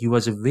well. So he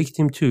was a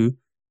victim too.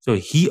 So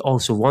he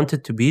also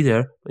wanted to be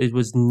there. But it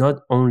was not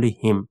only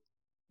him.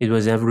 It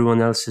was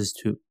everyone else's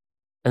too.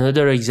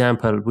 Another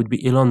example would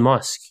be Elon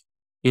Musk.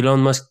 Elon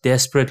Musk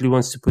desperately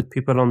wants to put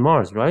people on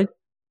Mars, right?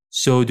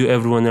 So do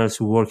everyone else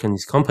who work in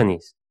his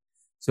companies.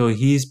 So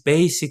he's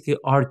basically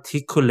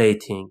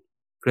articulating,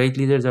 great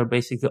leaders are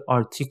basically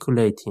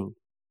articulating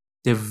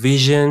the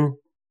vision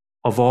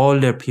of all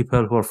their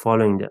people who are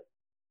following them,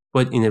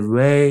 but in a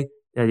way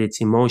that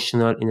it's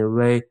emotional, in a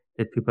way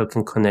that people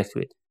can connect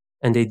with.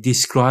 And they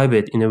describe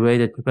it in a way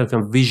that people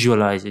can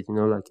visualize it, you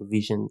know, like a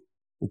vision.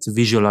 It's a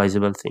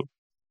visualizable thing.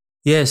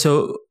 Yeah,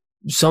 so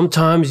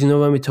sometimes, you know,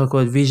 when we talk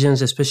about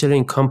visions, especially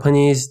in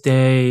companies,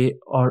 they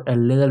are a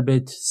little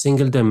bit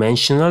single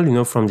dimensional, you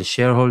know, from the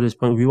shareholders'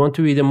 point. We want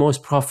to be the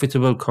most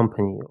profitable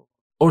company.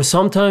 Or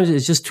sometimes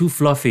it's just too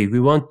fluffy. We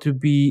want to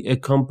be a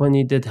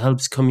company that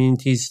helps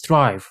communities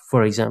thrive,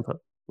 for example.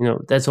 You know,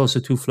 that's also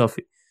too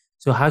fluffy.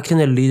 So how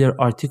can a leader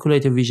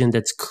articulate a vision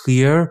that's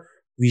clear,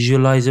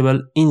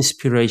 visualizable,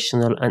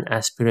 inspirational, and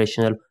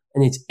aspirational,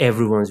 and it's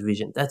everyone's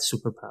vision? That's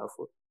super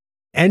powerful.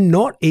 And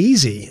not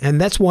easy. And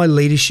that's why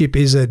leadership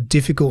is a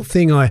difficult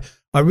thing. I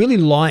really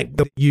like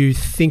that you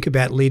think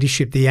about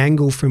leadership, the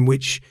angle from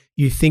which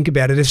you think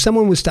about it. If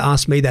someone was to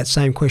ask me that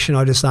same question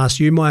I just asked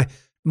you, my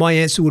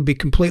answer would be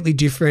completely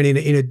different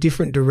in a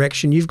different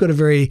direction. You've got a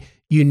very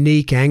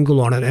unique angle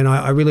on it, and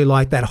I really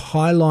like that,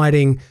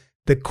 highlighting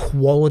the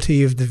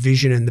quality of the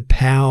vision and the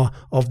power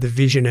of the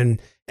vision,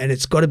 and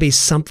it's got to be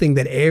something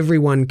that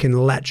everyone can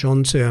latch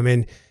onto. I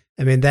mean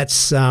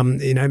that's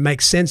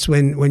makes sense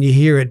when you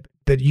hear it,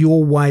 but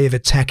your way of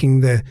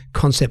attacking the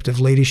concept of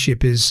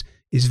leadership is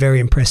very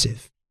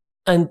impressive.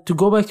 And to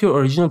go back to your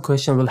original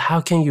question, well,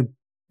 how can you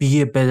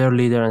be a better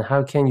leader and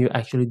how can you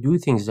actually do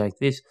things like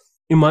this?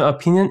 In my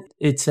opinion,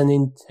 it's an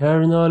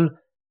internal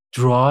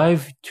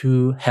drive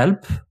to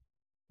help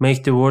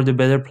make the world a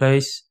better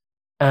place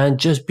and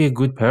just be a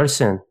good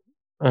person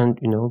and,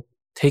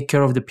 take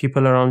care of the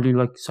people around you,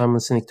 like Simon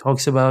Sinek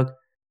talks about,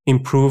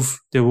 improve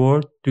the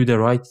world, do the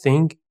right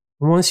thing.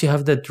 Once you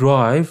have that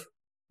drive,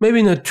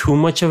 maybe not too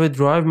much of a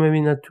drive,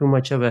 maybe not too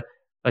much of a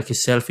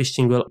selfish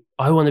thing. Well,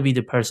 I want to be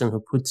the person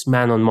who puts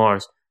man on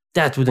Mars.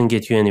 That wouldn't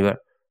get you anywhere.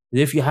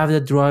 But if you have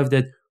that drive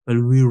that,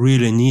 well, we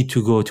really need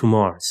to go to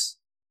Mars,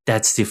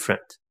 that's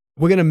different.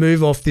 We're going to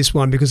move off this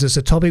one because it's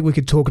a topic we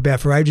could talk about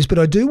for ages, but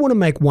I do want to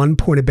make one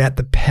point about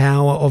the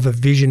power of a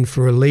vision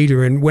for a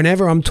leader. And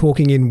whenever I'm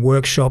talking in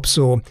workshops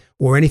or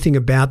anything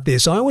about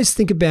this, I always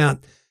think about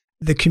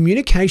the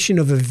communication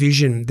of a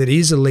vision that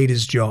is a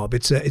leader's job.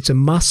 It's a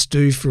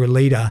must-do for a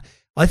leader.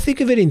 I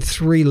think of it in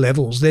 3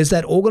 levels. There's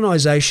that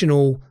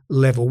organizational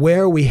level.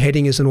 Where are we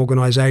heading as an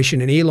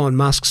organization? And Elon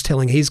Musk's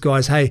telling his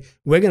guys, hey,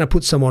 we're going to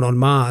put someone on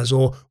Mars,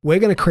 or we're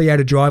going to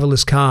create a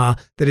driverless car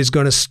that is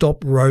going to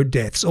stop road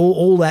deaths.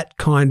 All that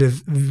kind of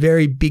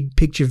very big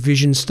picture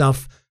vision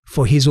stuff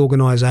for his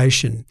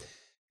organization.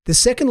 The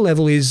second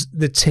level is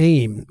the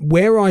team,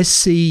 where I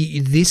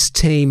see this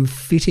team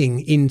fitting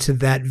into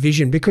that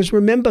vision. Because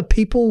remember,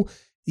 people,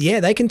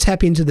 they can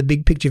tap into the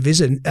big picture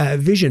vision,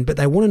 but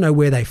they want to know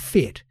where they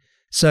fit.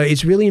 So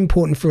it's really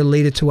important for a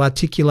leader to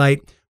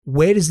articulate,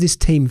 where does this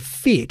team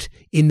fit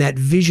in that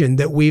vision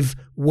that we've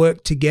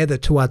worked together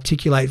to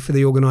articulate for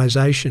the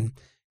organization?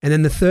 And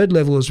then the third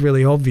level is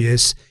really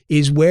obvious,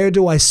 is where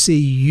do I see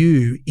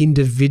you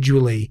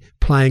individually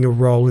playing a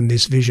role in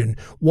this vision?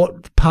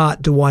 What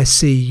part do I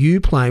see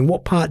you playing?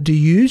 What part do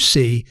you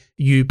see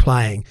you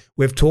playing?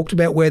 We've talked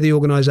about where the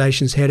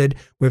organization's headed.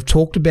 We've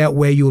talked about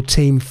where your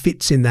team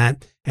fits in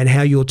that and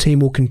how your team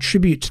will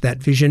contribute to that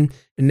vision.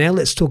 And now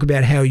let's talk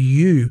about how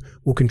you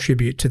will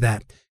contribute to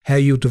that, how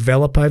you'll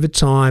develop over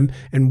time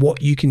and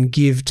what you can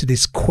give to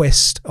this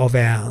quest of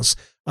ours.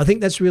 I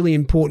think that's really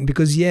important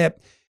because,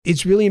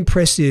 it's really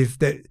impressive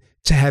that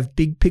to have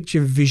big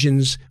picture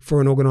visions for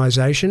an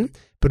organization,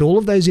 but all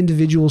of those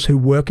individuals who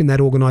work in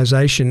that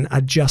organization are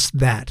just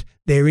that.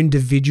 They're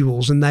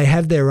individuals and they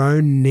have their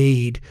own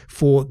need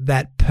for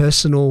that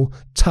personal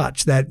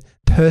touch, that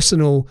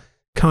personal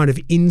kind of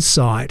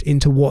insight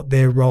into what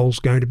their role's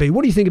going to be.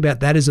 What do you think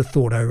about that as a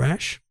thought,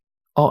 Arash?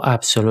 Oh,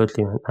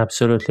 absolutely, man.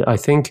 Absolutely. I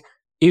think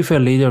if a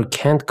leader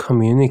can't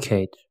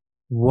communicate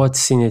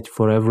what's in it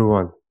for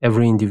everyone,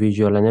 every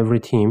individual and every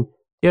team,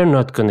 they're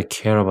not going to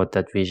care about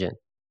that vision.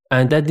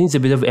 And that needs a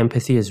bit of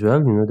empathy as well,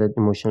 that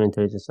emotional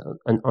intelligence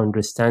and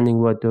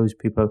understanding what those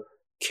people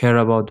care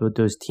about, what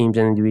those teams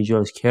and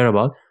individuals care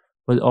about.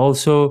 But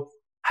also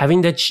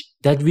having that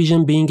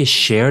vision being a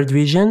shared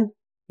vision,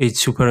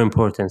 it's super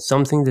important.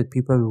 Something that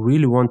people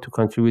really want to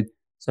contribute,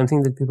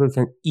 something that people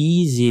can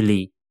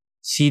easily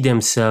see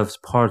themselves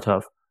part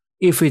of.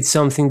 If it's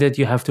something that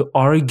you have to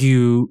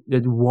argue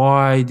that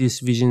why this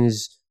vision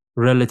is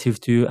relative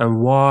to you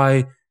and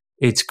why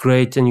it's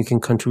great and you can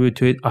contribute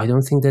to it, I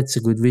don't think that's a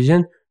good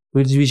vision.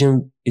 Good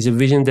vision is a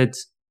vision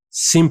that's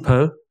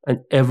simple and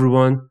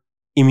everyone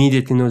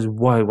immediately knows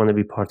why I want to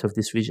be part of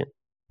this vision.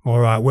 All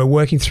right, we're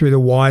working through the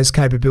WISE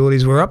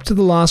capabilities. We're up to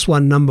the last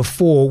one, number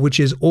 4, which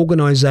is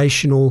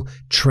organizational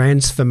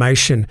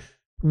transformation.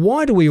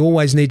 Why do we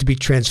always need to be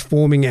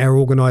transforming our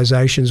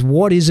organizations?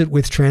 What is it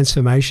with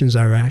transformations,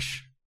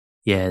 Arash?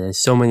 Yeah,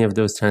 there's so many of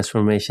those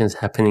transformations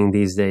happening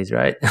these days,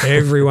 right?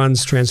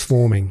 Everyone's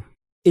transforming.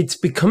 It's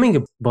becoming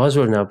a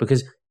buzzword now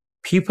because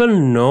people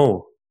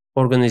know,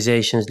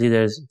 organizations,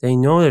 leaders, they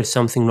know there's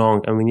something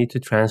wrong and we need to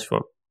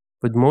transform.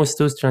 But most of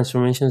those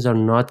transformations are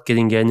not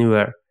getting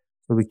anywhere.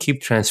 So we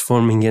keep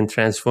transforming.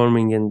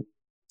 And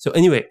so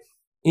anyway,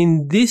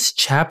 in this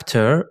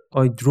chapter,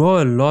 I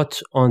draw a lot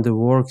on the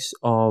works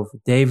of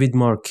David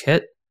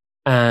Marquet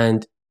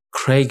and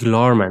Craig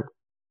Larman.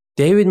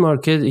 David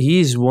Marquet,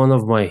 he's one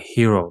of my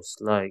heroes.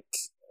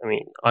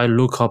 I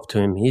look up to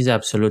him. He's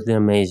absolutely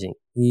amazing.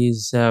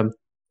 He's,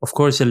 of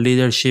course, a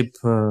leadership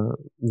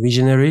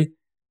visionary.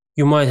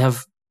 You might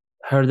have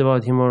heard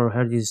about him or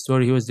heard his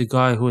story. He was the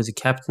guy who was a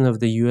captain of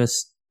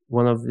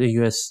one of the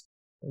US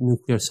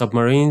nuclear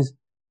submarines,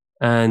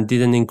 and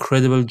did an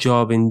incredible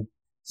job in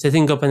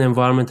setting up an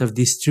environment of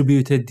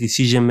distributed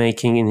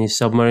decision-making in his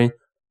submarine.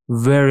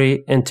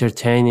 Very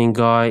entertaining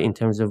guy in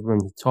terms of when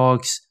he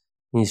talks,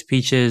 in his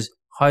speeches.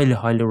 Highly,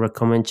 highly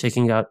recommend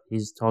checking out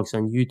his talks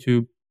on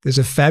YouTube. There's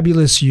a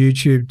fabulous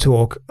YouTube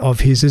talk of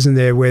his, isn't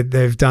there, where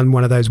they've done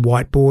one of those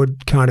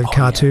whiteboard kind of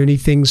cartoony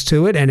things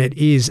to it, and it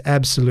is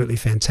absolutely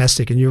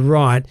fantastic. And you're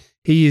right,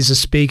 he is a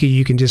speaker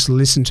you can just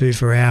listen to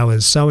for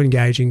hours. So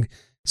engaging,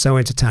 so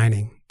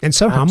entertaining, and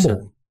so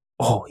humble.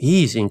 Oh,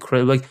 he is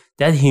incredible. Like,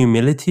 that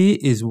humility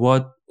is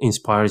what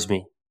inspires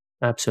me.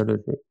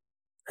 Absolutely.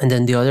 And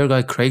then the other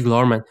guy, Craig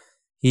Larman,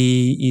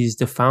 he is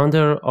the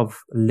founder of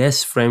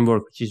LESS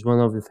framework, which is one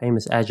of the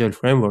famous agile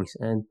frameworks.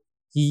 And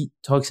he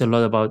talks a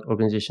lot about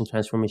organization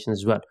transformation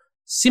as well.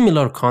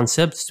 Similar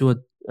concepts to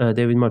what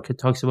David Marquet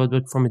talks about,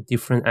 but from a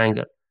different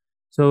angle.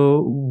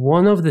 So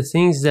one of the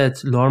things that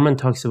Larman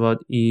talks about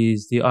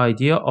is the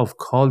idea of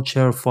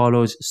culture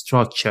follows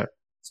structure.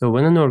 So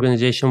when an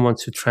organization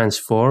wants to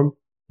transform,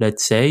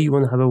 let's say you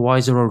want to have a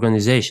wiser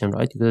organization,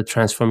 right? You got to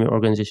transform your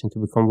organization to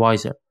become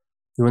wiser.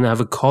 You want to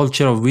have a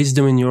culture of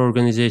wisdom in your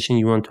organization.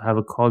 You want to have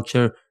a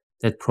culture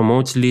that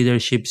promotes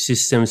leadership,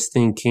 systems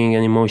thinking,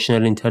 and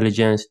emotional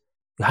intelligence.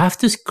 You have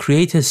to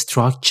create a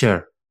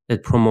structure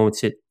that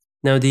promotes it.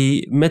 Now,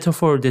 the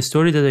metaphor, the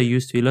story that I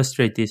used to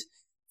illustrate this,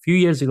 a few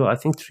years ago, I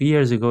think 3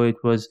 years ago,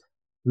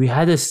 we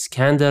had a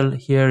scandal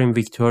here in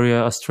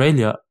Victoria,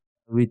 Australia,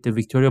 with the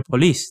Victoria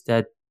Police,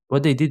 that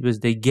what they did was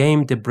they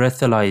gamed the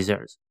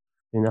breathalyzers.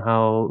 You know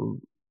how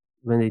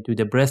when they do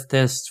the breath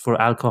tests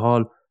for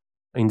alcohol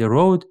in the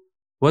road,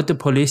 what the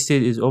police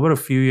did is over a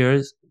few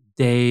years,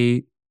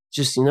 they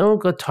just,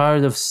 got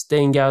tired of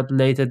staying out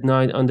late at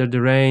night under the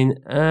rain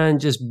and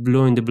just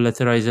blew in the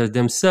breathalyzer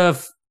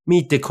themselves,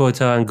 meet the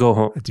quota and go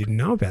home. I didn't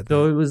know about that.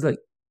 So it was like,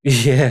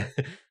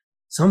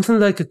 something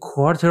like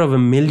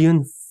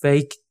 250,000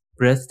 fake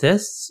breath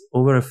tests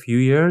over a few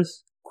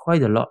years,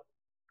 quite a lot.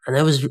 And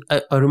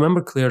I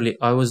remember clearly,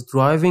 I was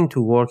driving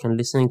to work and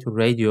listening to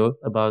radio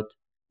about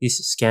this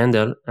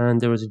scandal,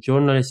 and there was a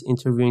journalist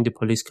interviewing the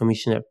police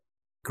commissioner,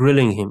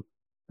 grilling him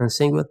and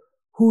saying, well,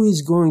 who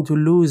is going to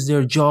lose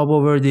their job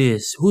over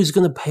this? Who's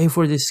going to pay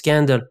for this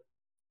scandal?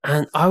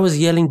 And I was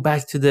yelling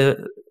back to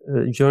the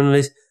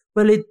journalist,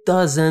 well, it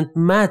doesn't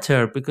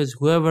matter, because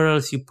whoever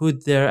else you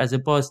put there as a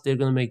boss, they're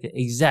going to make the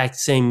exact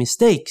same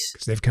mistakes.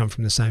 Because they've come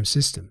from the same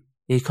system.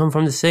 They come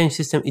from the same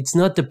system. It's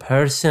not the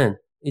person.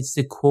 It's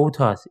the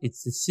quotas.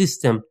 It's the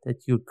system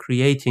that you're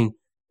creating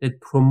that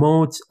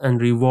promotes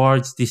and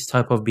rewards this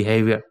type of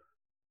behavior.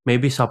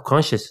 Maybe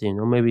subconsciously,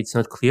 maybe it's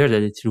not clear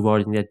that it's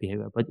rewarding that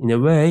behavior. But in a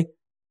way,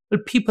 well,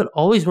 people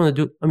always want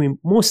to do,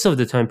 most of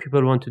the time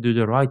people want to do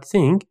the right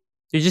thing.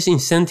 They're just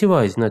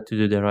incentivized not to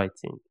do the right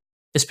thing.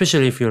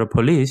 Especially if you're a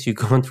police, you've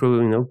gone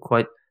through,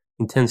 quite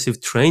intensive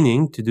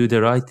training to do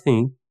the right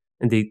thing,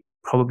 and they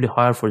probably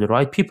hire for the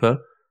right people.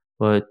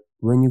 But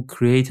when you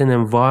create an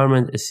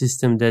environment, a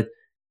system that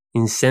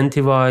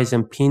incentivizes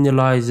and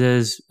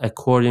penalizes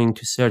according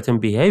to certain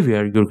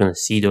behavior, you're going to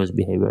see those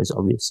behaviors,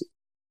 obviously.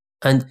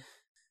 And,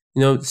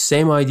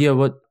 same idea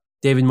what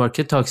David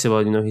Marquet talks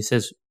about, he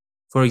says,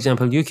 for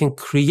example, you can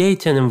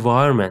create an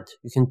environment,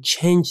 you can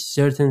change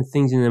certain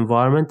things in the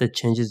environment that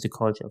changes the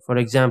culture. For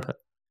example,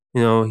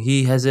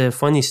 he has a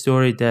funny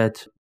story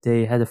that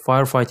they had a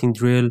firefighting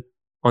drill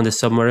on the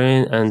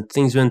submarine and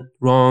things went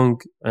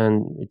wrong,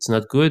 and it's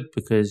not good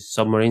because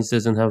submarines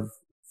doesn't have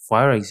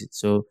fire exit.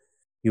 So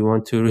you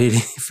want to really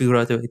figure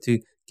out a way to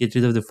get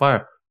rid of the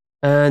fire.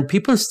 And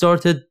people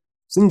started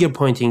finger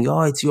pointing,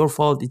 oh, it's your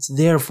fault, it's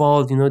their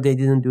fault, they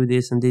didn't do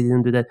this and they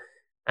didn't do that.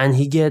 And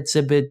he gets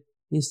a bit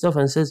pissed off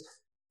and says,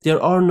 there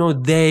are no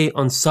they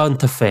on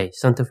Santa Fe.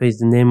 Santa Fe is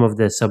the name of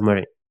the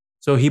submarine.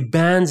 So he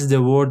bans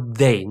the word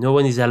they. No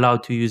one is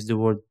allowed to use the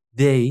word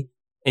they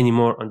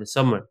anymore on the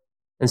submarine.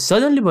 And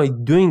suddenly by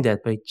doing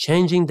that, by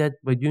changing that,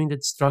 by doing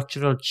that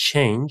structural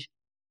change,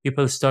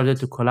 people started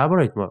to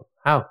collaborate more.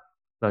 How?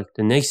 Like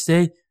the next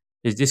day,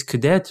 there's this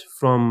cadet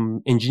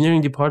from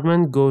engineering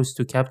department goes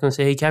to captain and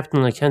say, hey,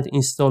 captain, I can't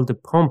install the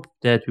pump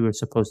that we were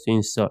supposed to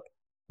install.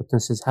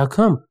 Captain says, how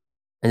come?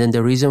 And then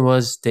the reason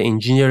was the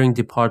engineering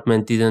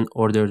department didn't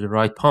order the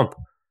right pump.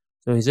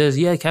 So he says,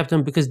 yeah,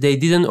 captain, because they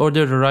didn't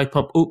order the right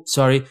pump. Oh,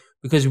 sorry,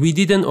 because we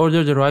didn't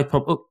order the right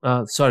pump.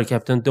 Oh, sorry,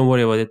 captain, don't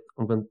worry about it.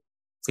 I'm going to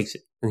fix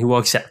it. And he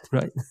walks out,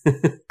 right?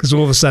 Because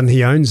all of a sudden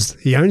he owns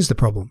the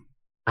problem.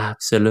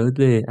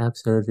 Absolutely,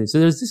 absolutely. So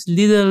there's this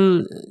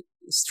little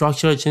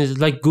structural changes,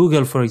 like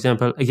Google, for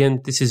example.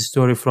 Again, this is a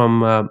story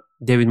from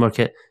David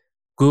Marquet.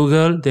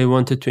 Google, they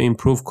wanted to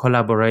improve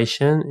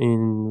collaboration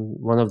in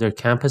one of their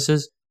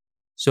campuses.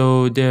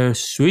 So they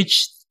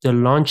switched the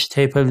lunch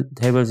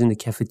tables in the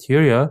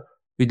cafeteria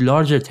with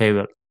larger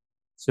tables.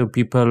 So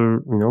people,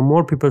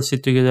 more people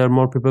sit together,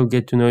 more people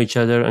get to know each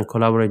other and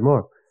collaborate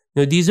more.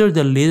 These are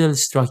the little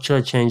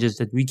structural changes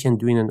that we can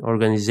do in an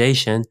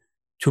organization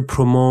to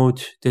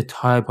promote the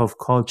type of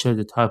culture,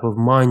 the type of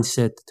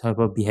mindset, the type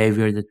of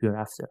behavior that we're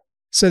after.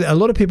 So a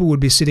lot of people would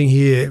be sitting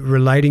here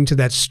relating to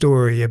that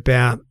story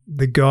about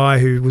the guy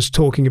who was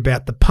talking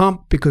about the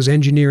pump because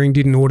engineering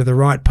didn't order the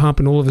right pump,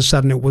 and all of a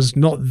sudden it was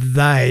not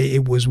they,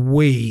 it was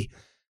we.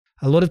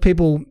 A lot of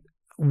people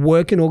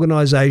work in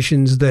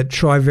organizations that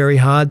try very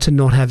hard to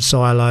not have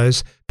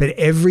silos, but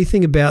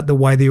everything about the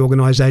way the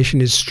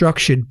organization is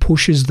structured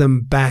pushes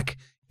them back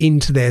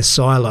into their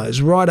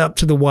silos, right up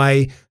to the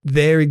way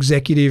their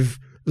executive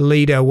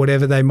leader,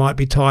 whatever they might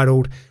be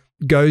titled,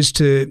 goes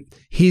to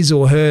his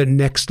or her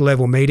next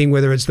level meeting,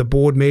 whether it's the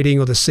board meeting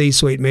or the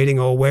C-suite meeting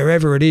or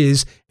wherever it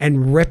is,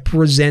 and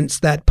represents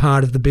that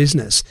part of the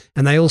business.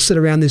 And they all sit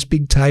around this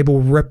big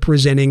table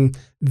representing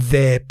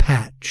their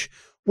patch.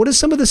 What are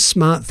some of the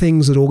smart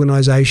things that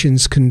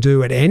organizations can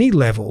do at any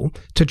level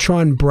to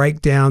try and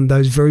break down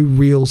those very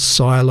real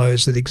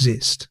silos that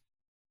exist?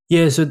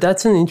 Yeah, so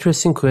that's an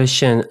interesting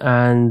question.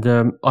 And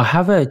I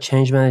have a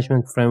change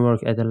management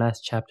framework at the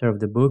last chapter of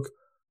the book,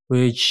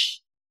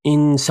 which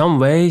in some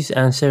ways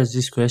answers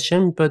this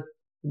question. But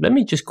let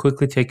me just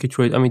quickly take you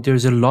through it. I mean,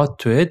 there's a lot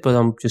to it, but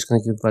I'm just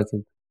going to give like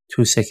a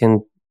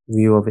 2-second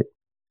view of it.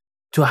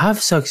 To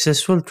have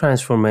successful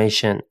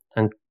transformation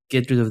and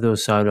get rid of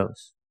those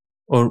silos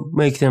or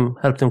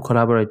help them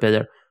collaborate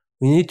better,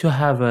 we need to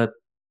have a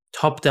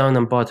top-down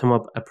and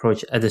bottom-up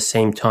approach at the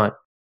same time.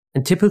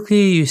 And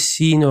typically you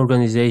see in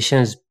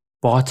organizations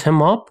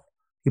bottom-up,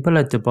 people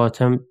at the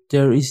bottom,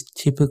 there is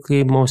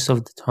typically most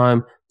of the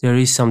time, there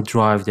is some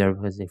drive there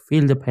because they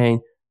feel the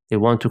pain, they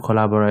want to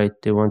collaborate,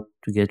 they want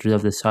to get rid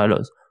of the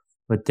silos.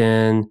 But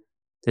then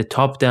the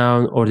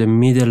top-down or the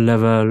middle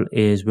level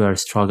is where it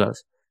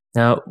struggles.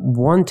 Now,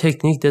 one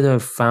technique that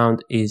I've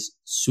found is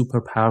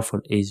super powerful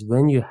is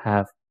when you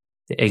have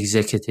the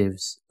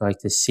executives, like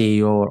the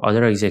CEO or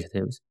other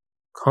executives,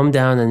 come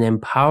down and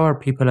empower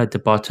people at the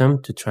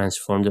bottom to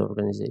transform the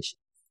organization.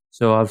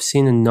 So I've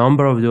seen a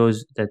number of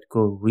those that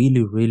go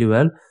really, really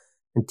well.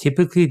 And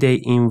typically they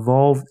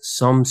involve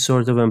some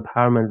sort of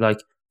empowerment. Like,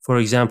 for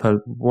example,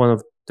 one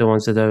of the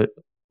ones that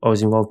I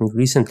was involved in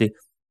recently,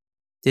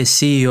 the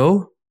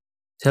CEO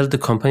tells the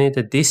company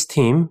that this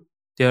team,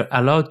 they're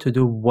allowed to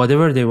do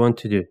whatever they want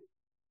to do.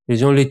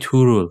 There's only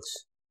 2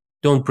 rules.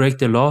 Don't break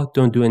the law.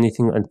 Don't do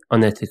anything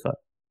unethical.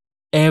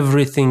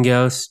 Everything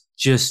else,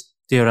 just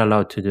they're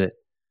allowed to do it.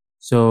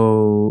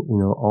 So,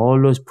 all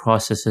those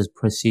processes,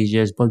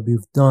 procedures, but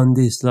we've done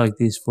this like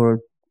this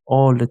for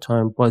all the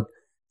time, but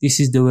this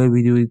is the way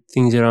we do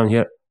things around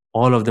here.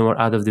 All of them are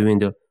out of the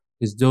window.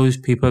 Because those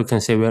people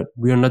can say, well,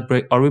 we are not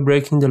are we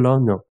breaking the law?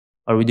 No.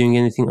 Are we doing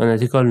anything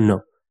unethical?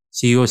 No.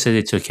 CEO said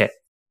it's okay.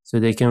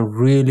 So they can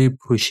really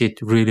push it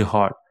really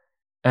hard.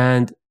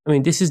 And I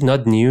mean, this is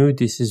not new.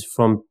 This is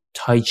from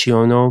Taiichi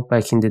Ohno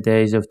back in the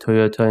days of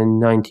Toyota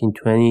in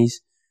 1920s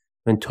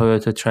when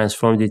Toyota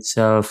transformed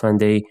itself and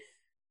they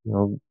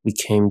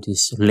became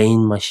this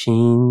lean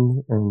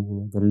machine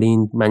and the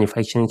lean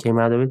manufacturing came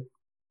out of it.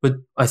 But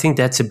I think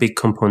that's a big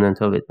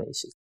component of it,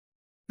 basically.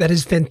 That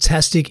is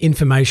fantastic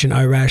information,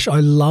 Arash.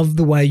 I love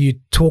the way you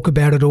talk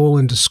about it all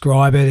and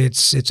describe it.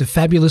 It's a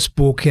fabulous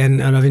book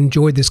and I've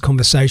enjoyed this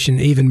conversation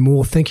even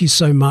more. Thank you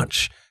so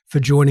much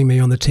for joining me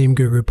on the Team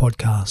Guru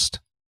podcast.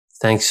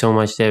 Thanks so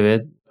much,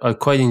 David. I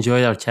quite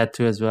enjoyed our chat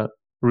too as well.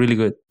 Really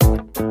good.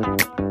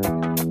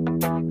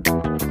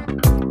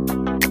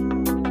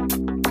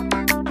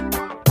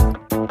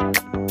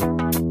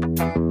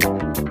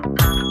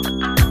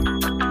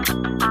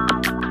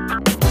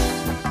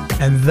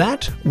 And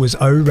that was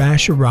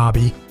Arash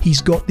Arabi. He's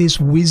got this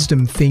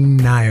wisdom thing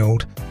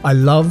nailed. I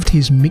loved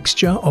his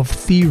mixture of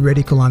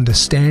theoretical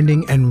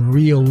understanding and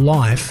real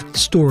life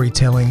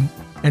storytelling.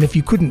 And if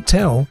you couldn't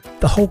tell,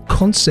 the whole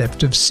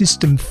concept of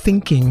system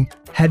thinking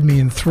had me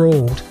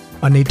enthralled.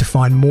 I need to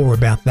find more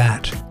about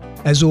that.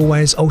 As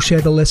always, I'll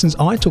share the lessons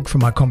I took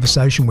from my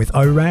conversation with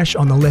Arash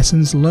on the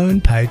Lessons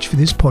Learned page for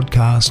this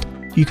podcast.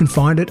 You can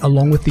find it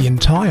along with the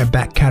entire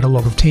back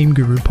catalogue of Team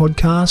Guru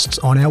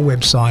podcasts on our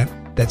website.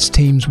 That's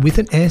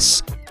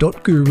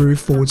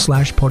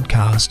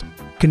teams.guru/podcast.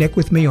 Connect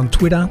with me on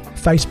Twitter,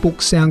 Facebook,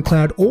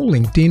 SoundCloud, or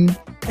LinkedIn,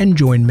 and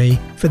join me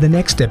for the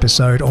next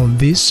episode on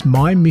this,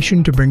 my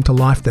mission to bring to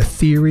life the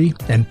theory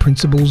and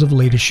principles of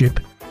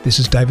leadership. This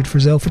is David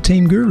Frizzell for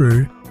Team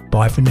Guru.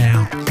 Bye for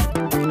now.